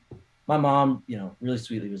 My mom, you know, really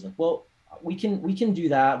sweetly was like, well, we can do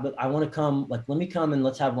that, but I want to come, like, let me come and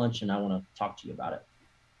let's have lunch, and I want to talk to you about it.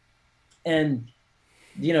 And,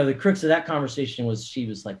 you know, the crux of that conversation was, she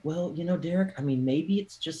was like, well, you know, Derek, I mean, maybe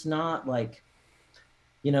it's just not, like,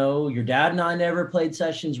 you know, your dad and I never played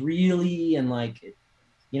sessions really, and, like,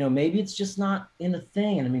 you know, maybe it's just not in a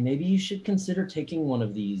thing. And I mean, maybe you should consider taking one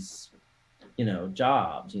of these, you know,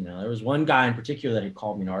 jobs. You know, there was one guy in particular that had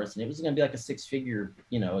called me an artist, and it was going to be like a 6-figure,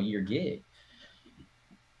 you know, a year gig.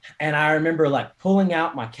 And I remember, like, pulling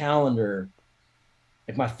out my calendar,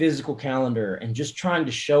 like my physical calendar, and just trying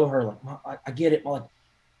to show her, like, Mom, I get it. Like,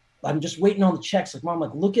 I'm just waiting on the checks. Like, Mom,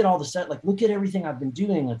 like, look at all the set, like, look at everything I've been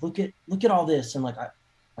doing. Like, look at all this. And, like,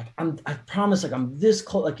 I promise, like, I'm this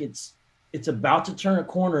close, like, it's about to turn a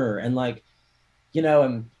corner. And, like, you know,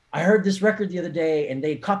 and I heard this record the other day, and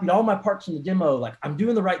they copied all my parts from the demo. Like, I'm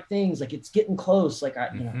doing the right things. Like, it's getting close. Like,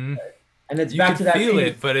 you know, and it's back to that feel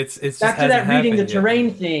it, but it's back to that reading the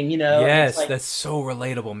terrain thing, you know. Yes, like, that's so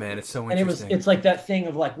relatable, man. It's so interesting. And it's like that thing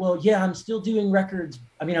of, like, well, yeah, I'm still doing records.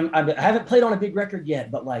 I mean, I haven't played on a big record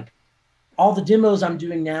yet, but, like, all the demos I'm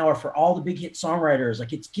doing now are for all the big hit songwriters.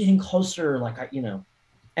 Like, it's getting closer. Like, you know,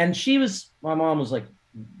 And my mom was like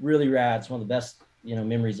really rad. It's one of the best,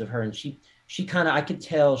 memories of her. And she kind of, I could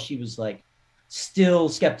tell she was like still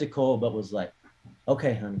skeptical, but was like,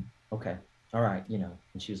 okay, honey, okay, all right, And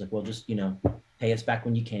she was like, well, just, pay us back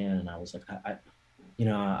when you can. And I was like,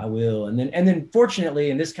 I will. And then fortunately,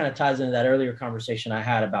 and this kind of ties into that earlier conversation I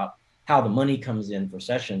had about how the money comes in for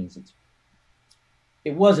sessions.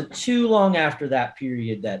 It wasn't too long after that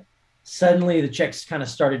period that suddenly the checks kind of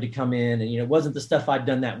started to come in, and it wasn't the stuff I'd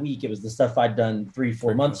done that week. It was the stuff I'd done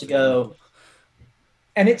 3-4 months ago.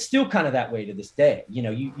 And it's still kind of that way to this day.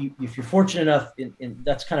 You if you're fortunate enough, and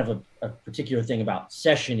that's kind of a particular thing about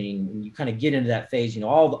sessioning, when you kind of get into that phase,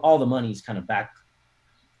 all the money's kind of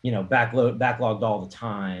backlogged all the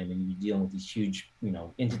time, and you're dealing with these huge,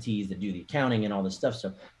 entities that do the accounting and all this stuff.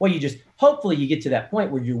 So, well, hopefully you get to that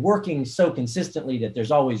point where you're working so consistently that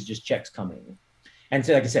there's always just checks coming. And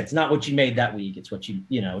so, like I said, it's not what you made that week. It's what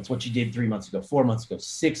it's what you did 3 months ago, 4 months ago,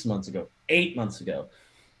 6 months ago, 8 months ago.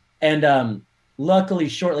 And luckily,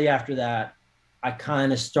 shortly after that, I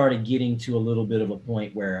kind of started getting to a little bit of a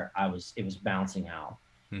point where it was bouncing out.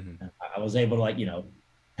 Mm-hmm. I was able to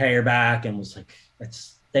pay her back, and was like,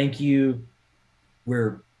 thank you.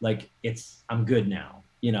 I'm good now.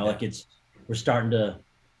 We're starting to,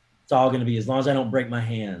 it's all going to be, as long as I don't break my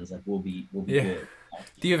hands, we'll be good.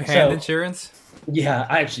 Do you have hand insurance? Yeah,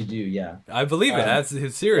 I actually do. Yeah. I believe it. That's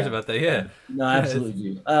serious about that. Yeah. No, I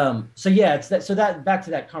absolutely do. So yeah, back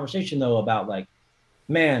to that conversation though, about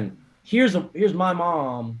man, here's my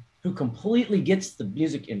mom who completely gets the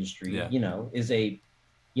music industry, is a,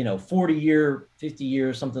 40-year,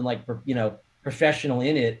 50-year, something like, professional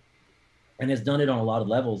in it, and has done it on a lot of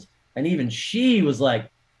levels. And even she was like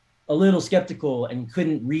a little skeptical and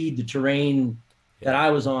couldn't read the terrain that I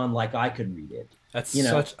was on like I could read it. That's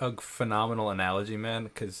such a phenomenal analogy, man,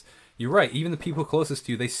 because you're right. Even the people closest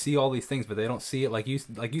to you, they see all these things, but they don't see it like you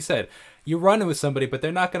said. You're running with somebody, but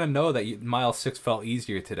they're not going to know that mile 6 felt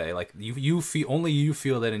easier today. Like you feel, only you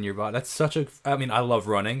feel that in your body. That's such a. I mean, I love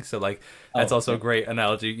running, so that's also a great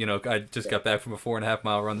analogy. I just got back from a 4.5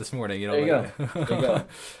 mile run this morning. There you go. There you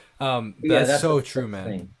go. That's so true,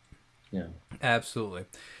 man. Yeah, absolutely.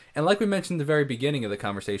 And like we mentioned at the very beginning of the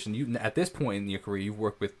conversation, you at this point in your career, you've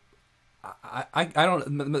worked with. I don't.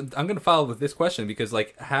 I'm going to follow with this question because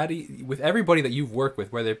how do you, with everybody that you've worked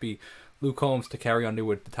with, whether it be Luke Combs to Carrie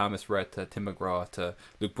Underwood to Thomas Rhett to Tim McGraw to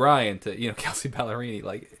Luke Bryan to Kelsey Ballerini,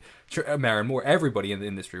 Maren Moore, everybody in the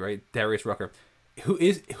industry, right? Darius Rucker, who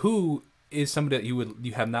is somebody that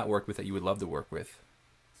you have not worked with that you would love to work with?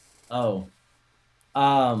 Oh,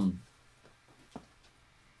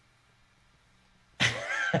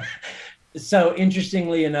 so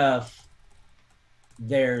interestingly enough,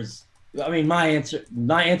 my answer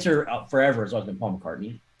forever has always been Paul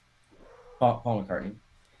McCartney. Paul McCartney.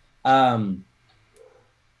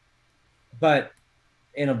 But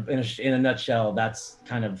in a nutshell, that's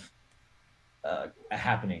kind of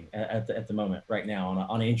happening at the moment right now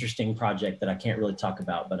on an interesting project that I can't really talk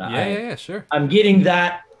about. But yeah, sure. I'm getting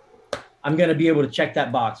that. I'm going to be able to check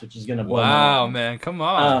that box, which is going to blow my mind. Man, come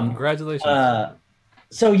on! Congratulations.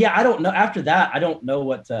 So yeah, I don't know. After that, I don't know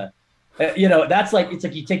what to. That's it's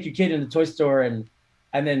like you take your kid in the toy store and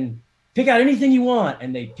then pick out anything you want,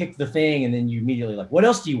 and they pick the thing, and then you immediately what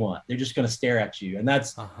else do you want? They're just going to stare at you, and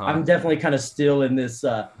that's I'm definitely kind of still in this.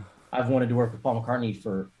 I've wanted to work with Paul McCartney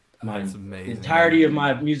for the entirety of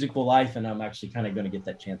my musical life, and I'm actually kind of going to get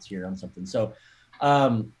that chance here on something. So,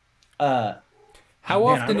 how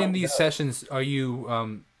often in these sessions are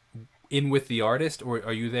you in with the artist, or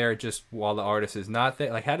are you there just while the artist is not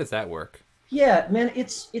there? How does that work? Yeah, man,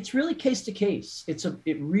 it's really case to case.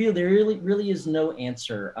 There really is no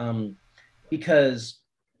answer, because,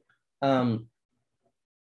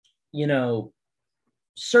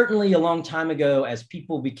 certainly a long time ago, as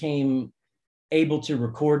people became able to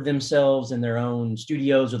record themselves in their own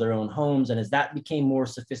studios or their own homes, and as that became more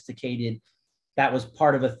sophisticated, that was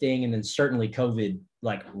part of a thing. And then certainly COVID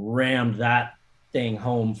rammed that thing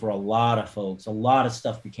home for a lot of folks. A lot of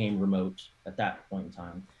stuff became remote at that point in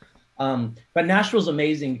time. But Nashville's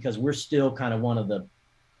amazing because we're still kind of one of the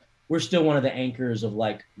anchors of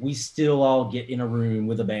we still all get in a room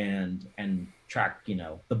with a band and track,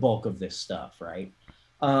 the bulk of this stuff. Right.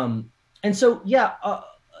 And so, yeah,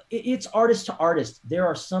 it's artist to artist. There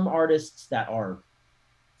are some artists that are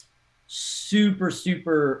super,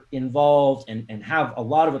 super involved and have a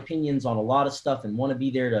lot of opinions on a lot of stuff and want to be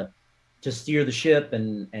there to steer the ship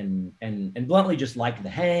and bluntly just like the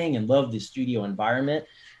hang and love the studio environment.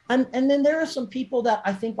 And then there are some people that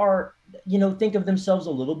I think are, think of themselves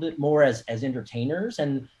a little bit more as entertainers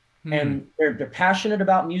and they're passionate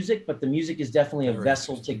about music, but the music is definitely a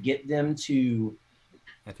vessel to get them to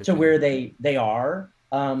to where they are.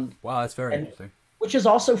 Wow, that's very And interesting. which is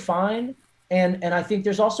also fine. And I think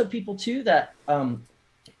there's also people too that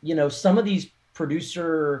some of these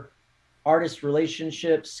producer artist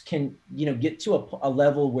relationships can get to a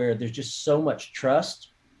level where there's just so much trust.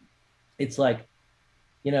 It's like,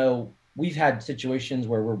 we've had situations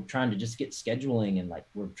where we're trying to just get scheduling and like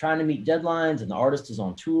we're trying to meet deadlines and the artist is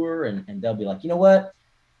on tour and they'll be like, you know what,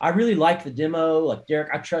 I really like the demo, like Derek,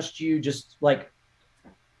 I trust you, just like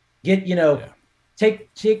get Yeah.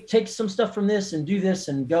 take some stuff from this and do this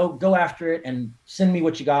and go after it and send me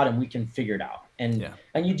what you got and we can figure it out. And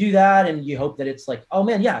you do that and you hope that it's like, oh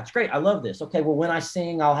man, yeah, it's great, I love this. Okay, well, when I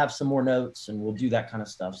sing, I'll have some more notes and we'll do that kind of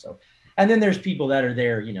stuff. So, and then there's people that are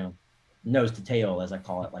there, nose to tail, as I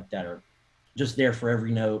call it, like that, are just there for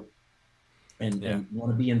every note and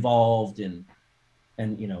want to be involved and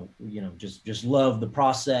just love the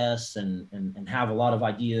process and have a lot of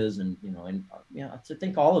ideas and I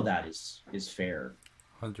think all of that is fair.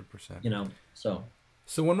 100%.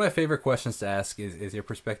 So One of my favorite questions to ask is your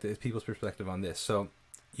perspective, is people's perspective on this. So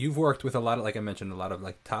you've worked with a lot of, like I mentioned, a lot of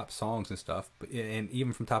like top songs and stuff, and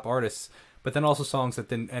even from top artists, but then also songs that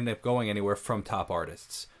didn't end up going anywhere from top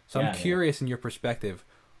artists. So I'm curious, in your perspective,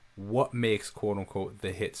 what makes quote unquote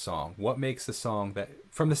the hit song? What makes the song that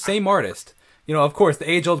from the same artist? Of course, the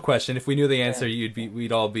age-old question. If we knew the answer,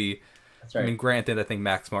 we'd all be. That's right. I mean, granted, I think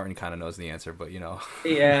Max Martin kind of knows the answer, but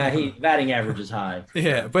Yeah, batting average is high.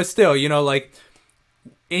 Yeah, but still, like,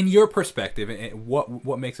 in your perspective,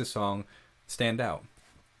 what makes a song stand out?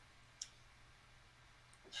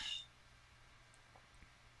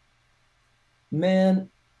 Man,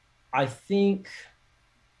 I think.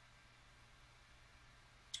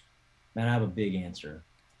 Man, I have a big answer.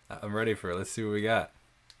 I'm ready for it. Let's see what we got.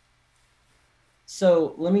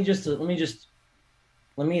 So let me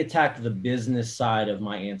attack the business side of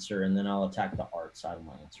my answer, and then I'll attack the art side of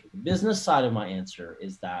my answer. The business side of my answer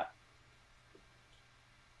is that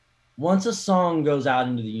once a song goes out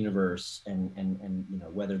into the universe, and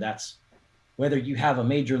whether you have a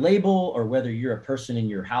major label or whether you're a person in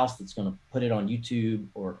your house that's going to put it on YouTube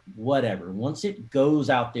or whatever, once it goes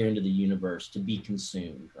out there into the universe to be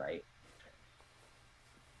consumed, right?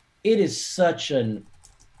 It is such a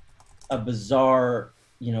bizarre,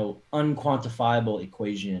 unquantifiable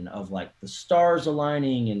equation of like the stars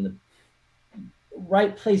aligning and the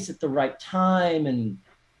right place at the right time and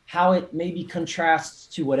how it maybe contrasts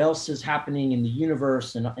to what else is happening in the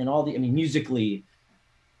universe and all the, I mean, musically,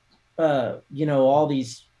 all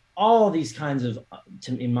these kinds of,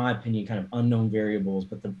 in my opinion, kind of unknown variables.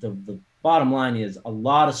 But the bottom line is a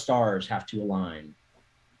lot of stars have to align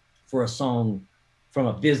for a song from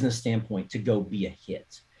a business standpoint to go be a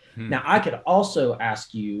hit. Now, I could also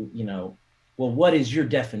ask you, well, what is your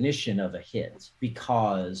definition of a hit?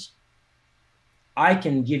 Because I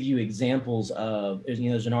can give you examples of,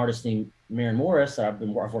 there's an artist named Maren Morris that I've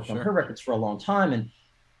worked on her records for a long time. And,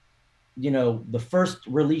 the first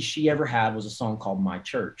release she ever had was a song called My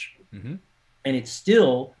Church. And it's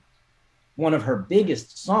still one of her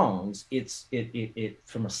biggest songs. It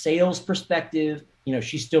from a sales perspective,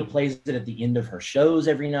 she still plays it at the end of her shows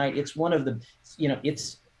every night. It's one of the,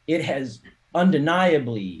 it has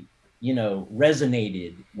undeniably,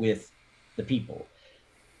 resonated with the people.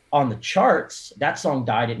 On the charts, that song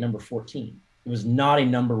died at number 14. It was not a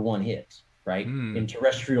number one hit, right? In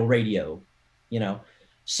terrestrial radio,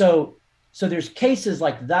 So there's cases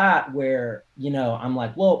like that where, I'm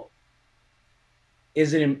like, well,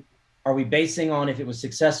 are we basing on if it was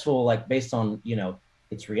successful, like based on,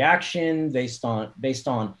 its reaction, based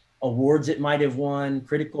on awards it might have won,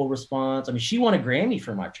 critical response? I mean, she won a Grammy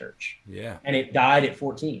for My Church. Yeah. And it died at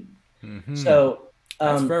 14. So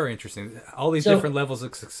that's very interesting. All these different levels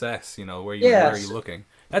of success, where are you looking?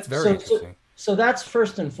 That's very interesting. So that's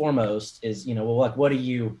first and foremost is, well, like, what are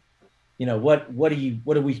we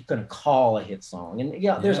going to call a hit song? And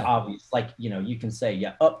there's obvious, like, you can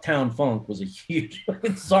say, Uptown Funk was a huge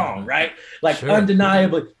hit song, right? Like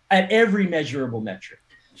undeniably at every measurable metric.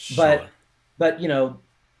 But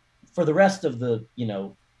for the rest of the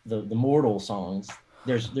mortal songs,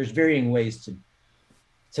 there's varying ways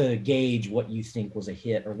to gauge what you think was a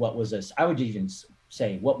hit or what was I would even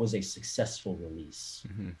say what was a successful release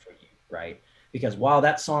for you, right? Because while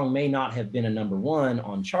that song may not have been a number one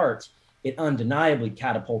on charts, it undeniably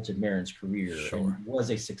catapulted Maren's career and was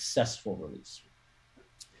a successful release.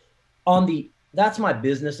 That's my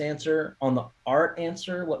business answer. On the art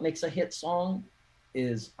answer, what makes a hit song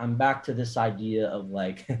is I'm back to this idea of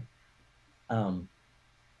like,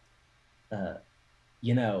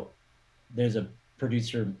 there's a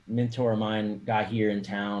producer mentor of mine, guy here in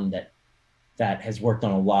town that that has worked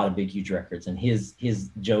on a lot of big, huge records. And his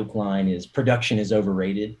joke line is production is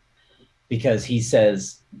overrated, because he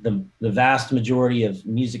says the vast majority of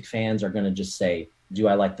music fans are going to just say, do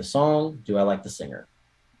I like the song? Do I like the singer?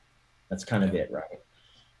 That's kind of it, right?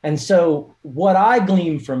 And so what I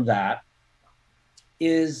glean from that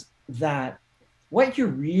is that what you're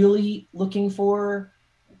really looking for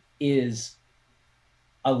is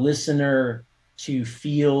a listener to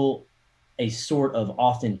feel a sort of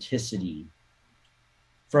authenticity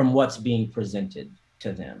from what's being presented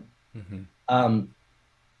to them. Mm-hmm.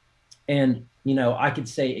 And, you know, I could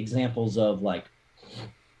say examples of, like,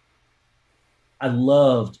 I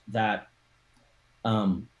loved that,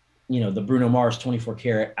 you know, the Bruno Mars 24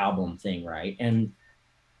 Karat album thing, right? And,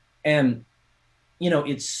 you know,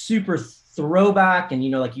 it's super throwback, and, you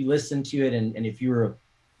know, like, you listen to it, and if you were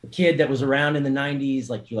a kid that was around in the 90s,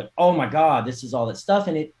 like, you're like, oh my God, this is all that stuff.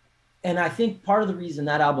 And I think part of the reason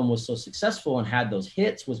that album was so successful and had those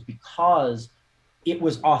hits was because it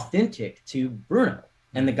was authentic to Bruno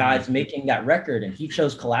and the guys making that record. And he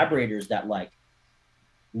chose collaborators that, like,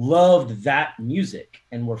 loved that music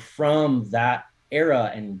and were from that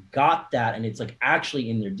era and got that. And it's, like, actually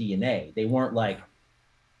in their DNA. They weren't, like,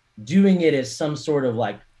 doing it as some sort of,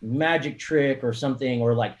 like, magic trick or something,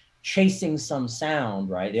 or, like, chasing some sound,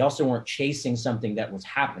 right? They also weren't chasing something that was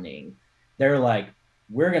happening. They're like,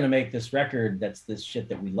 we're going to make this record that's this shit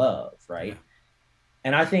that we love, right? Yeah.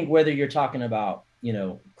 And I think whether you're talking about, you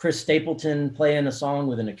know, Chris Stapleton playing a song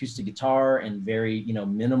with an acoustic guitar and very, you know,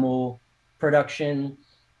 minimal production,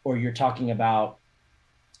 or you're talking about,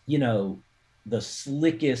 you know, the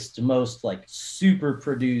slickest, most, like, super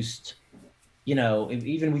produced, you know,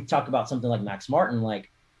 even we talk about something like Max Martin,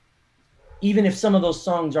 like, even if some of those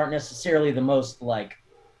songs aren't necessarily the most, like,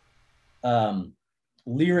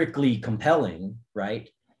 lyrically compelling, right?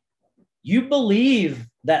 You believe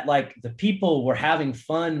that, like, the people were having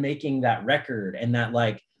fun making that record, and that,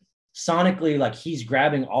 like, sonically, like, he's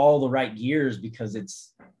grabbing all the right gears because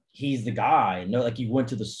he's the guy, and, like, you went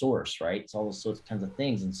to the source, right? It's all those sorts of kinds of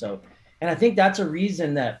things. And so, and I think that's a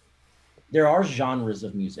reason that there are genres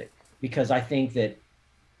of music, because I think that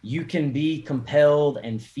you can be compelled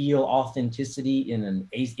and feel authenticity in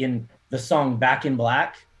the song Back in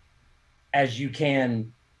Black, as you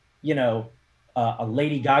can, you know, a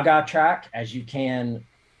Lady Gaga track, as you can,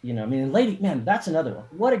 you know, I mean, that's another one.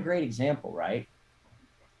 What a great example, right?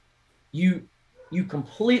 You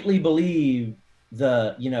completely believe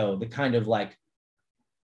the, you know, the kind of, like,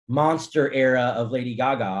 monster era of Lady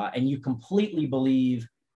Gaga, and you completely believe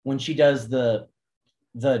when she does the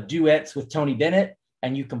duets with Tony Bennett,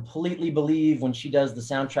 and you completely believe when she does the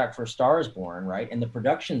soundtrack for Star Is Born, right? And the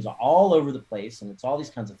production's all over the place, and it's all these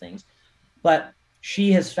kinds of things. But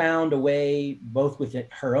she has found a way, both within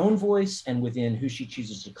her own voice and within who she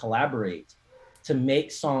chooses to collaborate, to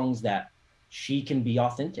make songs that she can be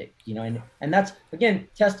authentic, you know, and that's, again,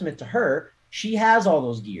 testament to her. She has all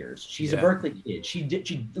those gears. She's a Berkeley kid.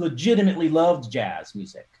 She legitimately loved jazz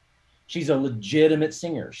music. She's a legitimate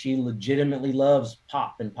singer. She legitimately loves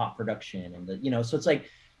pop and pop production, and, you know, so it's like,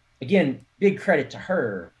 again, big credit to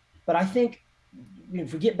her. But I think,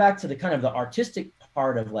 if we get back to the kind of the artistic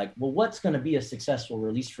part of, like, well, what's going to be a successful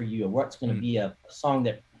release for you, or what's going to be a song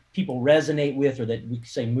that people resonate with, or that we could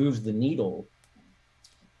say moves the needle,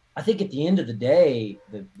 I think at the end of the day,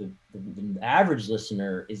 the average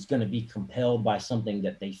listener is going to be compelled by something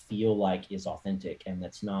that they feel like is authentic, and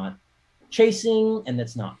that's not chasing, and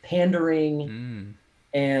that's not pandering,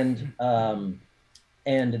 and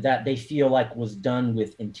that they feel like was done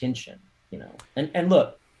with intention, you know. And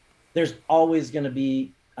look, there's always going to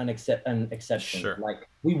be an exception. Sure. Like,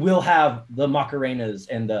 we will have the Macarenas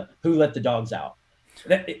and the Who Let the Dogs Out,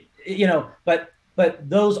 you know, but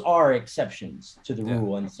those are exceptions to the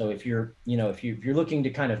rule. And so if you're looking to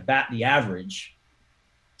kind of bat the average,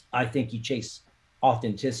 I think you chase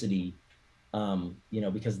authenticity, you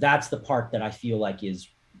know, because that's the part that I feel like is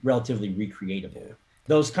relatively recreatable.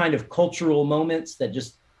 Those kind of cultural moments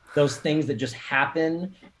those things that just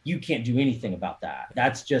happen, you can't do anything about that.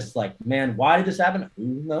 That's just like, man, why did this happen? Who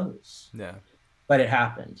knows? Yeah. But it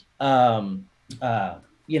happened.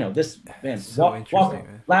 You know, this, man, so interesting,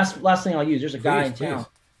 man. Last thing I'll use, there's a guy in town.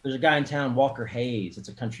 There's a guy in town, Walker Hayes. It's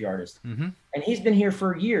a country artist. And he's been here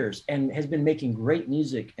for years and has been making great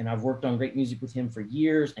music. And I've worked on great music with him for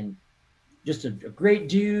years, and just a great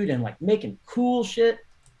dude, and, like, making cool shit.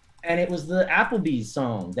 And it was the Applebee's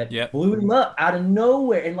song that blew him up out of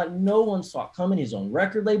nowhere. And, like, no one saw it coming. His own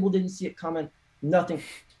record label didn't see it coming. Nothing.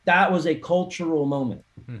 That was a cultural moment.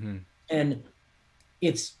 And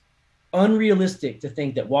it's unrealistic to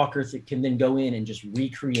think that Walker can then go in and just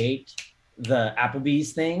recreate the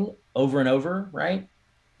Applebee's thing over and over, right?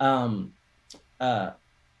 Um, uh,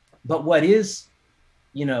 but what is,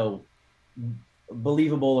 you know,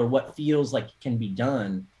 believable, or what feels like can be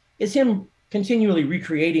done, is him continually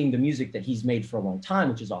recreating the music that he's made for a long time,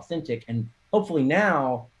 which is authentic. And hopefully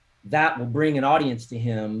now that will bring an audience to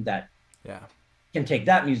him that can take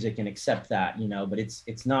that music and accept that, you know. But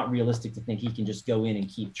it's not realistic to think he can just go in and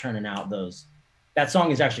keep churning out those. That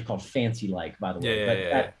song is actually called Fancy Like, by the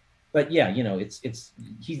way. But yeah, you know, it's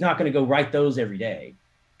he's not going to go write those every day.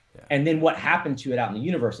 Yeah. And then what happened to it out in the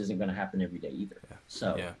universe isn't going to happen every day either. Yeah.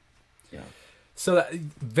 So yeah. So that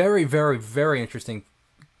very, very, very interesting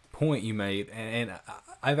point you made, and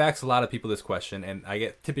I've asked a lot of people this question, and I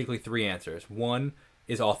get typically 3 answers. 1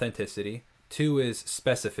 is authenticity, 2 is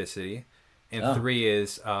specificity, and 3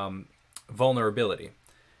 is vulnerability.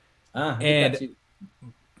 But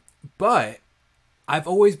I've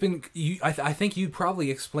always been, I think you'd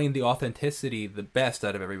probably explain the authenticity the best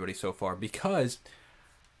out of everybody so far, because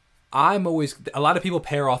I'm always, a lot of people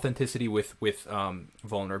pair authenticity with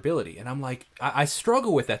vulnerability, and I'm like, I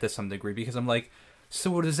struggle with that to some degree, because I'm like,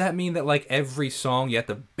 so does that mean that like every song you have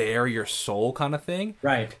to bare your soul kind of thing?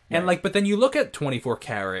 Right. And like, but then you look at 24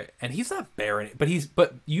 Karat and he's not baring it, but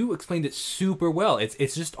you explained it super well.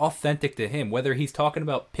 It's just authentic to him, whether he's talking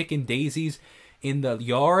about picking daisies in the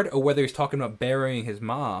yard or whether he's talking about burying his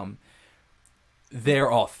mom.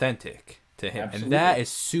 They're authentic to him. Absolutely. And that is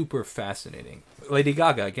super fascinating. Lady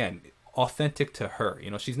Gaga, again, authentic to her. You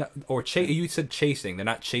know, she's not, or you said chasing. They're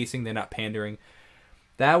not chasing. They're not pandering.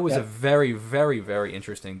 That was a very, very, very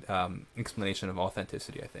interesting explanation of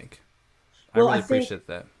authenticity, I think. Well, I really appreciate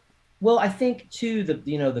that. Well, I think too,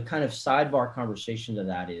 the kind of sidebar conversation to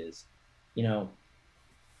that is, you know,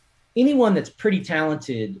 anyone that's pretty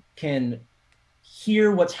talented can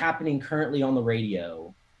hear what's happening currently on the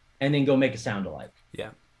radio and then go make a sound alike.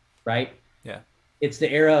 Yeah. Right? Yeah. It's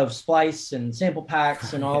the era of splice and sample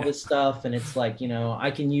packs and all this stuff. And it's like, you know,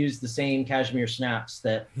 I can use the same cashmere snaps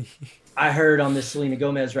that I heard on this Selena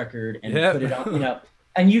Gomez record and put it on, you know,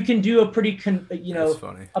 and you can do a pretty,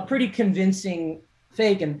 a pretty convincing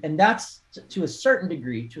fake. And that's to a certain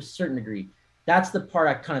degree, that's the part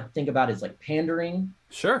I kind of think about is like pandering.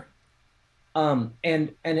 Sure.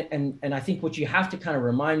 And I think what you have to kind of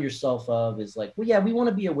remind yourself of is like, well, yeah, we want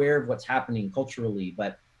to be aware of what's happening culturally,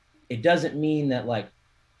 but it doesn't mean that like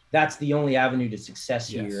that's the only avenue to success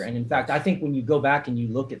here. And in fact, I think when you go back and you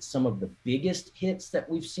look at some of the biggest hits that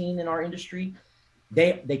we've seen in our industry,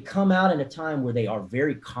 they come out in a time where they are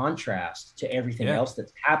very contrast to everything else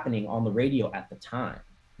that's happening on the radio at the time.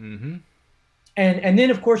 Mm-hmm. And then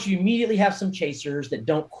of course you immediately have some chasers that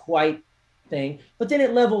don't quite thing, but then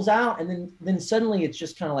it levels out, and then suddenly it's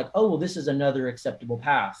just kind of like, oh, well, this is another acceptable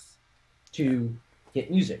path to hit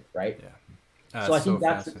music, right? So I think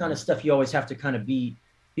that's the kind of stuff you always have to kind of be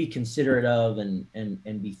considerate of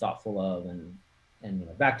and be thoughtful of. And you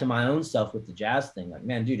know, back to my own self with the jazz thing, like,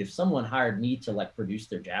 man, dude, if someone hired me to like produce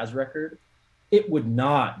their jazz record, it would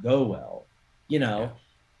not go well, you know.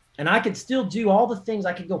 And I could still do all the things.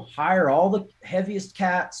 I could go hire all the heaviest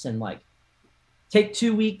cats and like take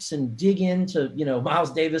 2 weeks and dig into, you know,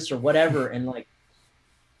 Miles Davis or whatever. And like,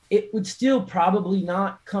 it would still probably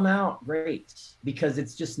not come out great because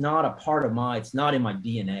it's just not a part of it's not in my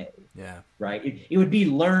DNA. Yeah. Right. It would be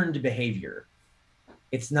learned behavior.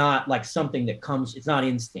 It's not like something that comes, it's not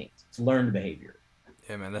instinct. It's learned behavior.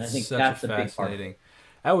 Yeah, man. That's such a fascinating.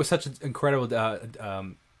 That was such an incredible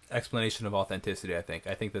explanation of authenticity. I think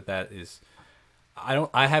that is,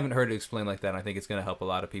 I haven't heard it explained like that. And I think it's going to help a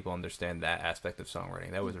lot of people understand that aspect of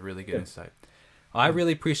songwriting. That was a really good insight. I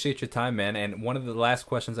really appreciate your time, man. And one of the last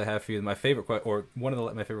questions I have for you, my favorite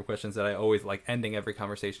questions that I always like ending every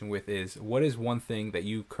conversation with is, what is one thing that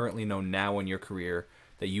you currently know now in your career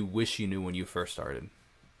that you wish you knew when you first started?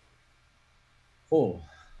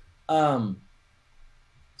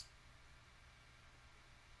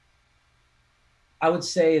 I would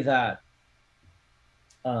say that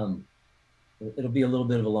it'll be a little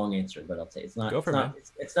bit of a long answer, but I'll say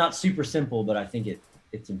it's not super simple, but I think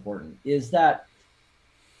it's important, is that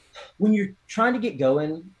when you're trying to get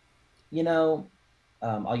going, you know,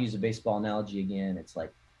 I'll use a baseball analogy again. It's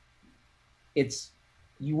like,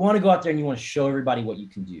 you want to go out there and you want to show everybody what you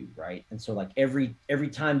can do. Right. And so like every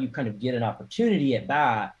time you kind of get an opportunity at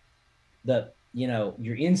bat, you know,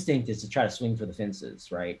 your instinct is to try to swing for the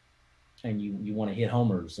fences. Right. And you want to hit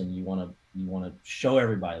homers and you want to show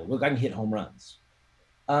everybody, look, I can hit home runs.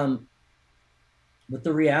 But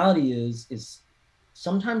the reality is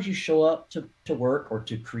sometimes you show up to work or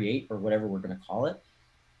to create or whatever we're going to call it,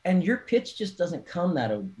 and your pitch just doesn't come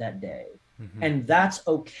that day. Mm-hmm. And that's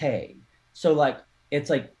okay. So like, it's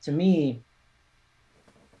like, to me,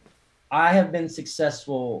 I have been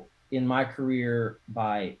successful in my career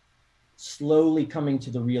by slowly coming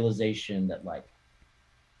to the realization that, like,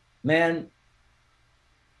 man,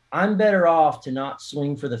 I'm better off to not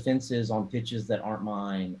swing for the fences on pitches that aren't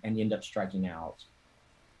mine and end up striking out.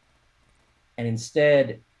 And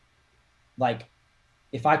instead, like,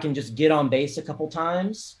 if I can just get on base a couple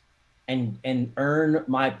times and earn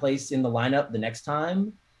my place in the lineup the next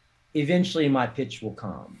time, eventually my pitch will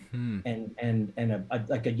come. And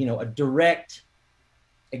a direct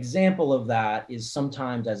example of that is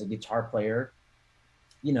sometimes as a guitar player,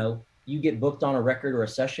 you get booked on a record or a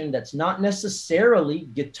session that's not necessarily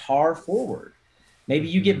guitar forward. Maybe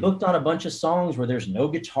you get booked on a bunch of songs where there's no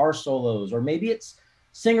guitar solos, or maybe it's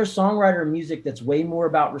singer-songwriter music that's way more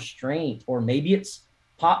about restraint, or maybe it's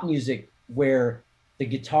pop music where the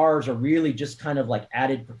guitars are really just kind of like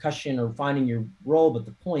added percussion or finding your role. But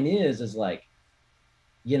the point is like,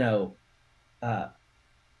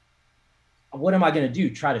 what am I going to do?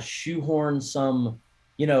 Try to shoehorn some,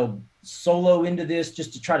 solo into this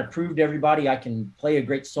just to try to prove to everybody I can play a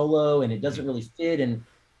great solo and it doesn't really fit and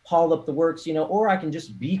haul up the works, or I can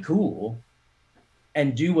just be cool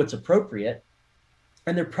and do what's appropriate.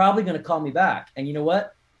 And they're probably going to call me back. And you know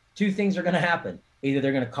what? Two things are going to happen. Either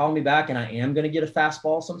they're going to call me back and I am going to get a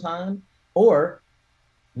fastball sometime, or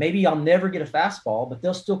maybe I'll never get a fastball, but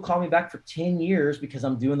they'll still call me back for 10 years because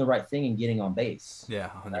I'm doing the right thing and getting on base. Yeah,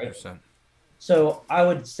 100%. Right? So I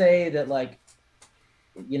would say that, like,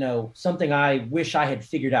 something I wish I had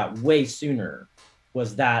figured out way sooner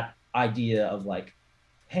was that idea of like,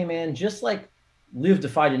 hey man, just like live to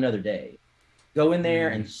fight another day. Go in there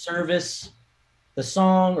and service the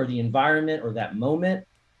song or the environment or that moment.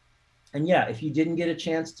 And yeah, if you didn't get a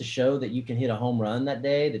chance to show that you can hit a home run that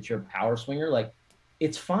day, that you're a power swinger, like,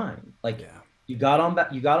 it's fine. Like, you got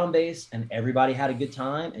on base and everybody had a good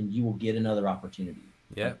time, and you will get another opportunity.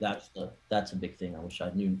 Yeah, like, that's a big thing. I wish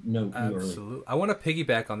I knew Absolutely. Early. I want to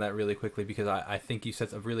piggyback on that really quickly because I think you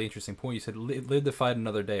said a really interesting point. You said live to fight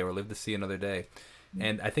another day or live to see another day.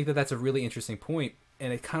 And I think that that's a really interesting point,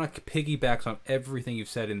 and it kind of piggybacks on everything you've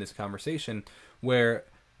said in this conversation, where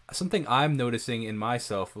something I'm noticing in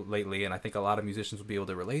myself lately, and I think a lot of musicians will be able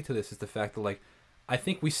to relate to this, is the fact that, like, I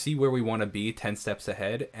think we see where we want to be 10 steps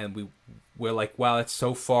ahead, and we're like, wow, it's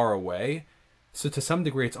so far away. So to some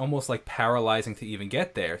degree, it's almost like paralyzing to even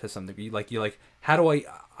get there. To some degree, like, you're like, how do I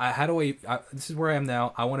this is where I am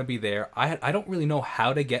now. I want to be there. I don't really know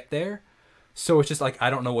how to get there. So it's just like, I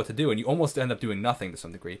don't know what to do. And you almost end up doing nothing to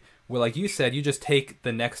some degree. Where, like you said, you just take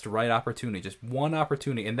the next right opportunity, just one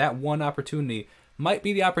opportunity. And that one opportunity might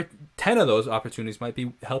be 10 of those opportunities might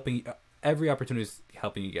be helping. Every opportunity is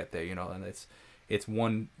helping you get there, and it's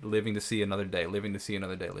one living to see another day, living to see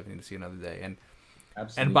another day, living to see another day. And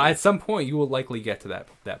absolutely. And by some point, you will likely get to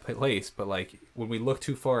that place. But, like, when we look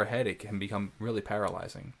too far ahead, it can become really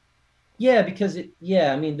paralyzing. Yeah, because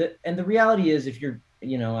the reality is, if you're,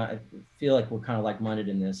 I feel like we're kind of like-minded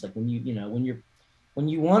in this. Like, when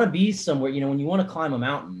you want to be somewhere, when you want to climb a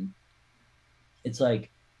mountain, it's like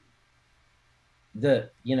the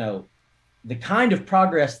kind of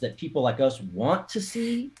progress that people like us want to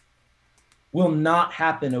see will not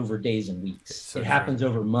happen over days and weeks. It happens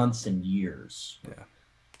over months and years. Yeah.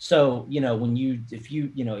 So,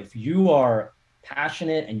 if you are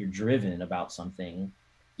passionate and you're driven about something,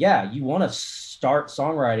 yeah, you want to start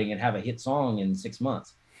songwriting and have a hit song in 6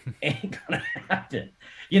 months. Ain't gonna happen,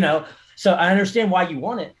 So I understand why you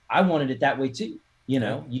want it. I wanted it that way too. You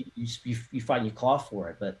fight and you claw for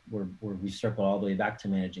it, but we circle all the way back to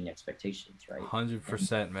managing expectations, right?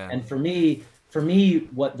 100%, man. And for me,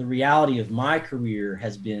 what the reality of my career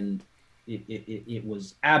has been, it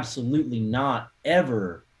was absolutely not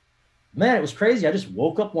ever, man, it was crazy. I just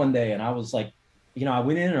woke up one day and I was like, I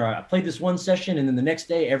went in, or I played this one session, and then the next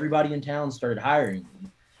day everybody in town started hiring me.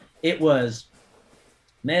 It was,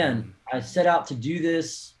 man, I set out to do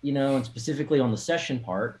this, and specifically on the session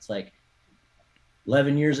part, it's like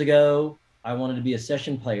 11 years ago, I wanted to be a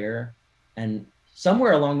session player, and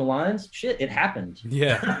somewhere along the lines, shit, it happened.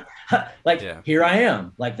 Yeah. Here I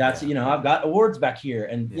am. Like, that's, I've got awards back here,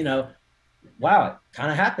 and, wow, it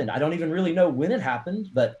kind of happened. I don't even really know when it happened,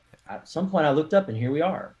 but at some point I looked up and here we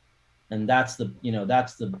are. And that's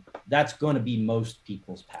going to be most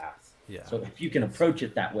people's path. Yeah. So if you can approach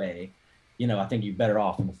it that way, I think you're better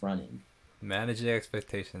off on the front end. Manage the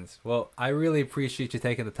expectations. Well, I really appreciate you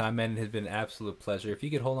taking the time, man. It has been an absolute pleasure. If you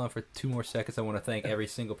could hold on for 2 more seconds, I want to thank every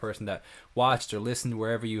single person that watched or listened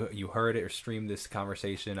wherever you heard it or streamed this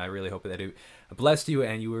conversation. I really hope that it blessed you,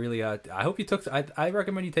 and you really, I hope you took, I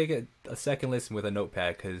recommend you take a second listen with a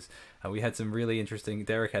notepad, because we had some really interesting,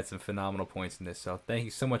 Derek had some phenomenal points in this. So thank you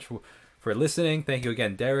so much for listening. Thank you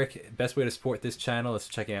again, Derek. Best way to support this channel is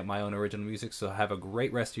checking out my own original music. So have a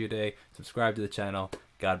great rest of your day. Subscribe to the channel.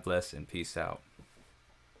 God bless and peace out.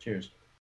 Cheers.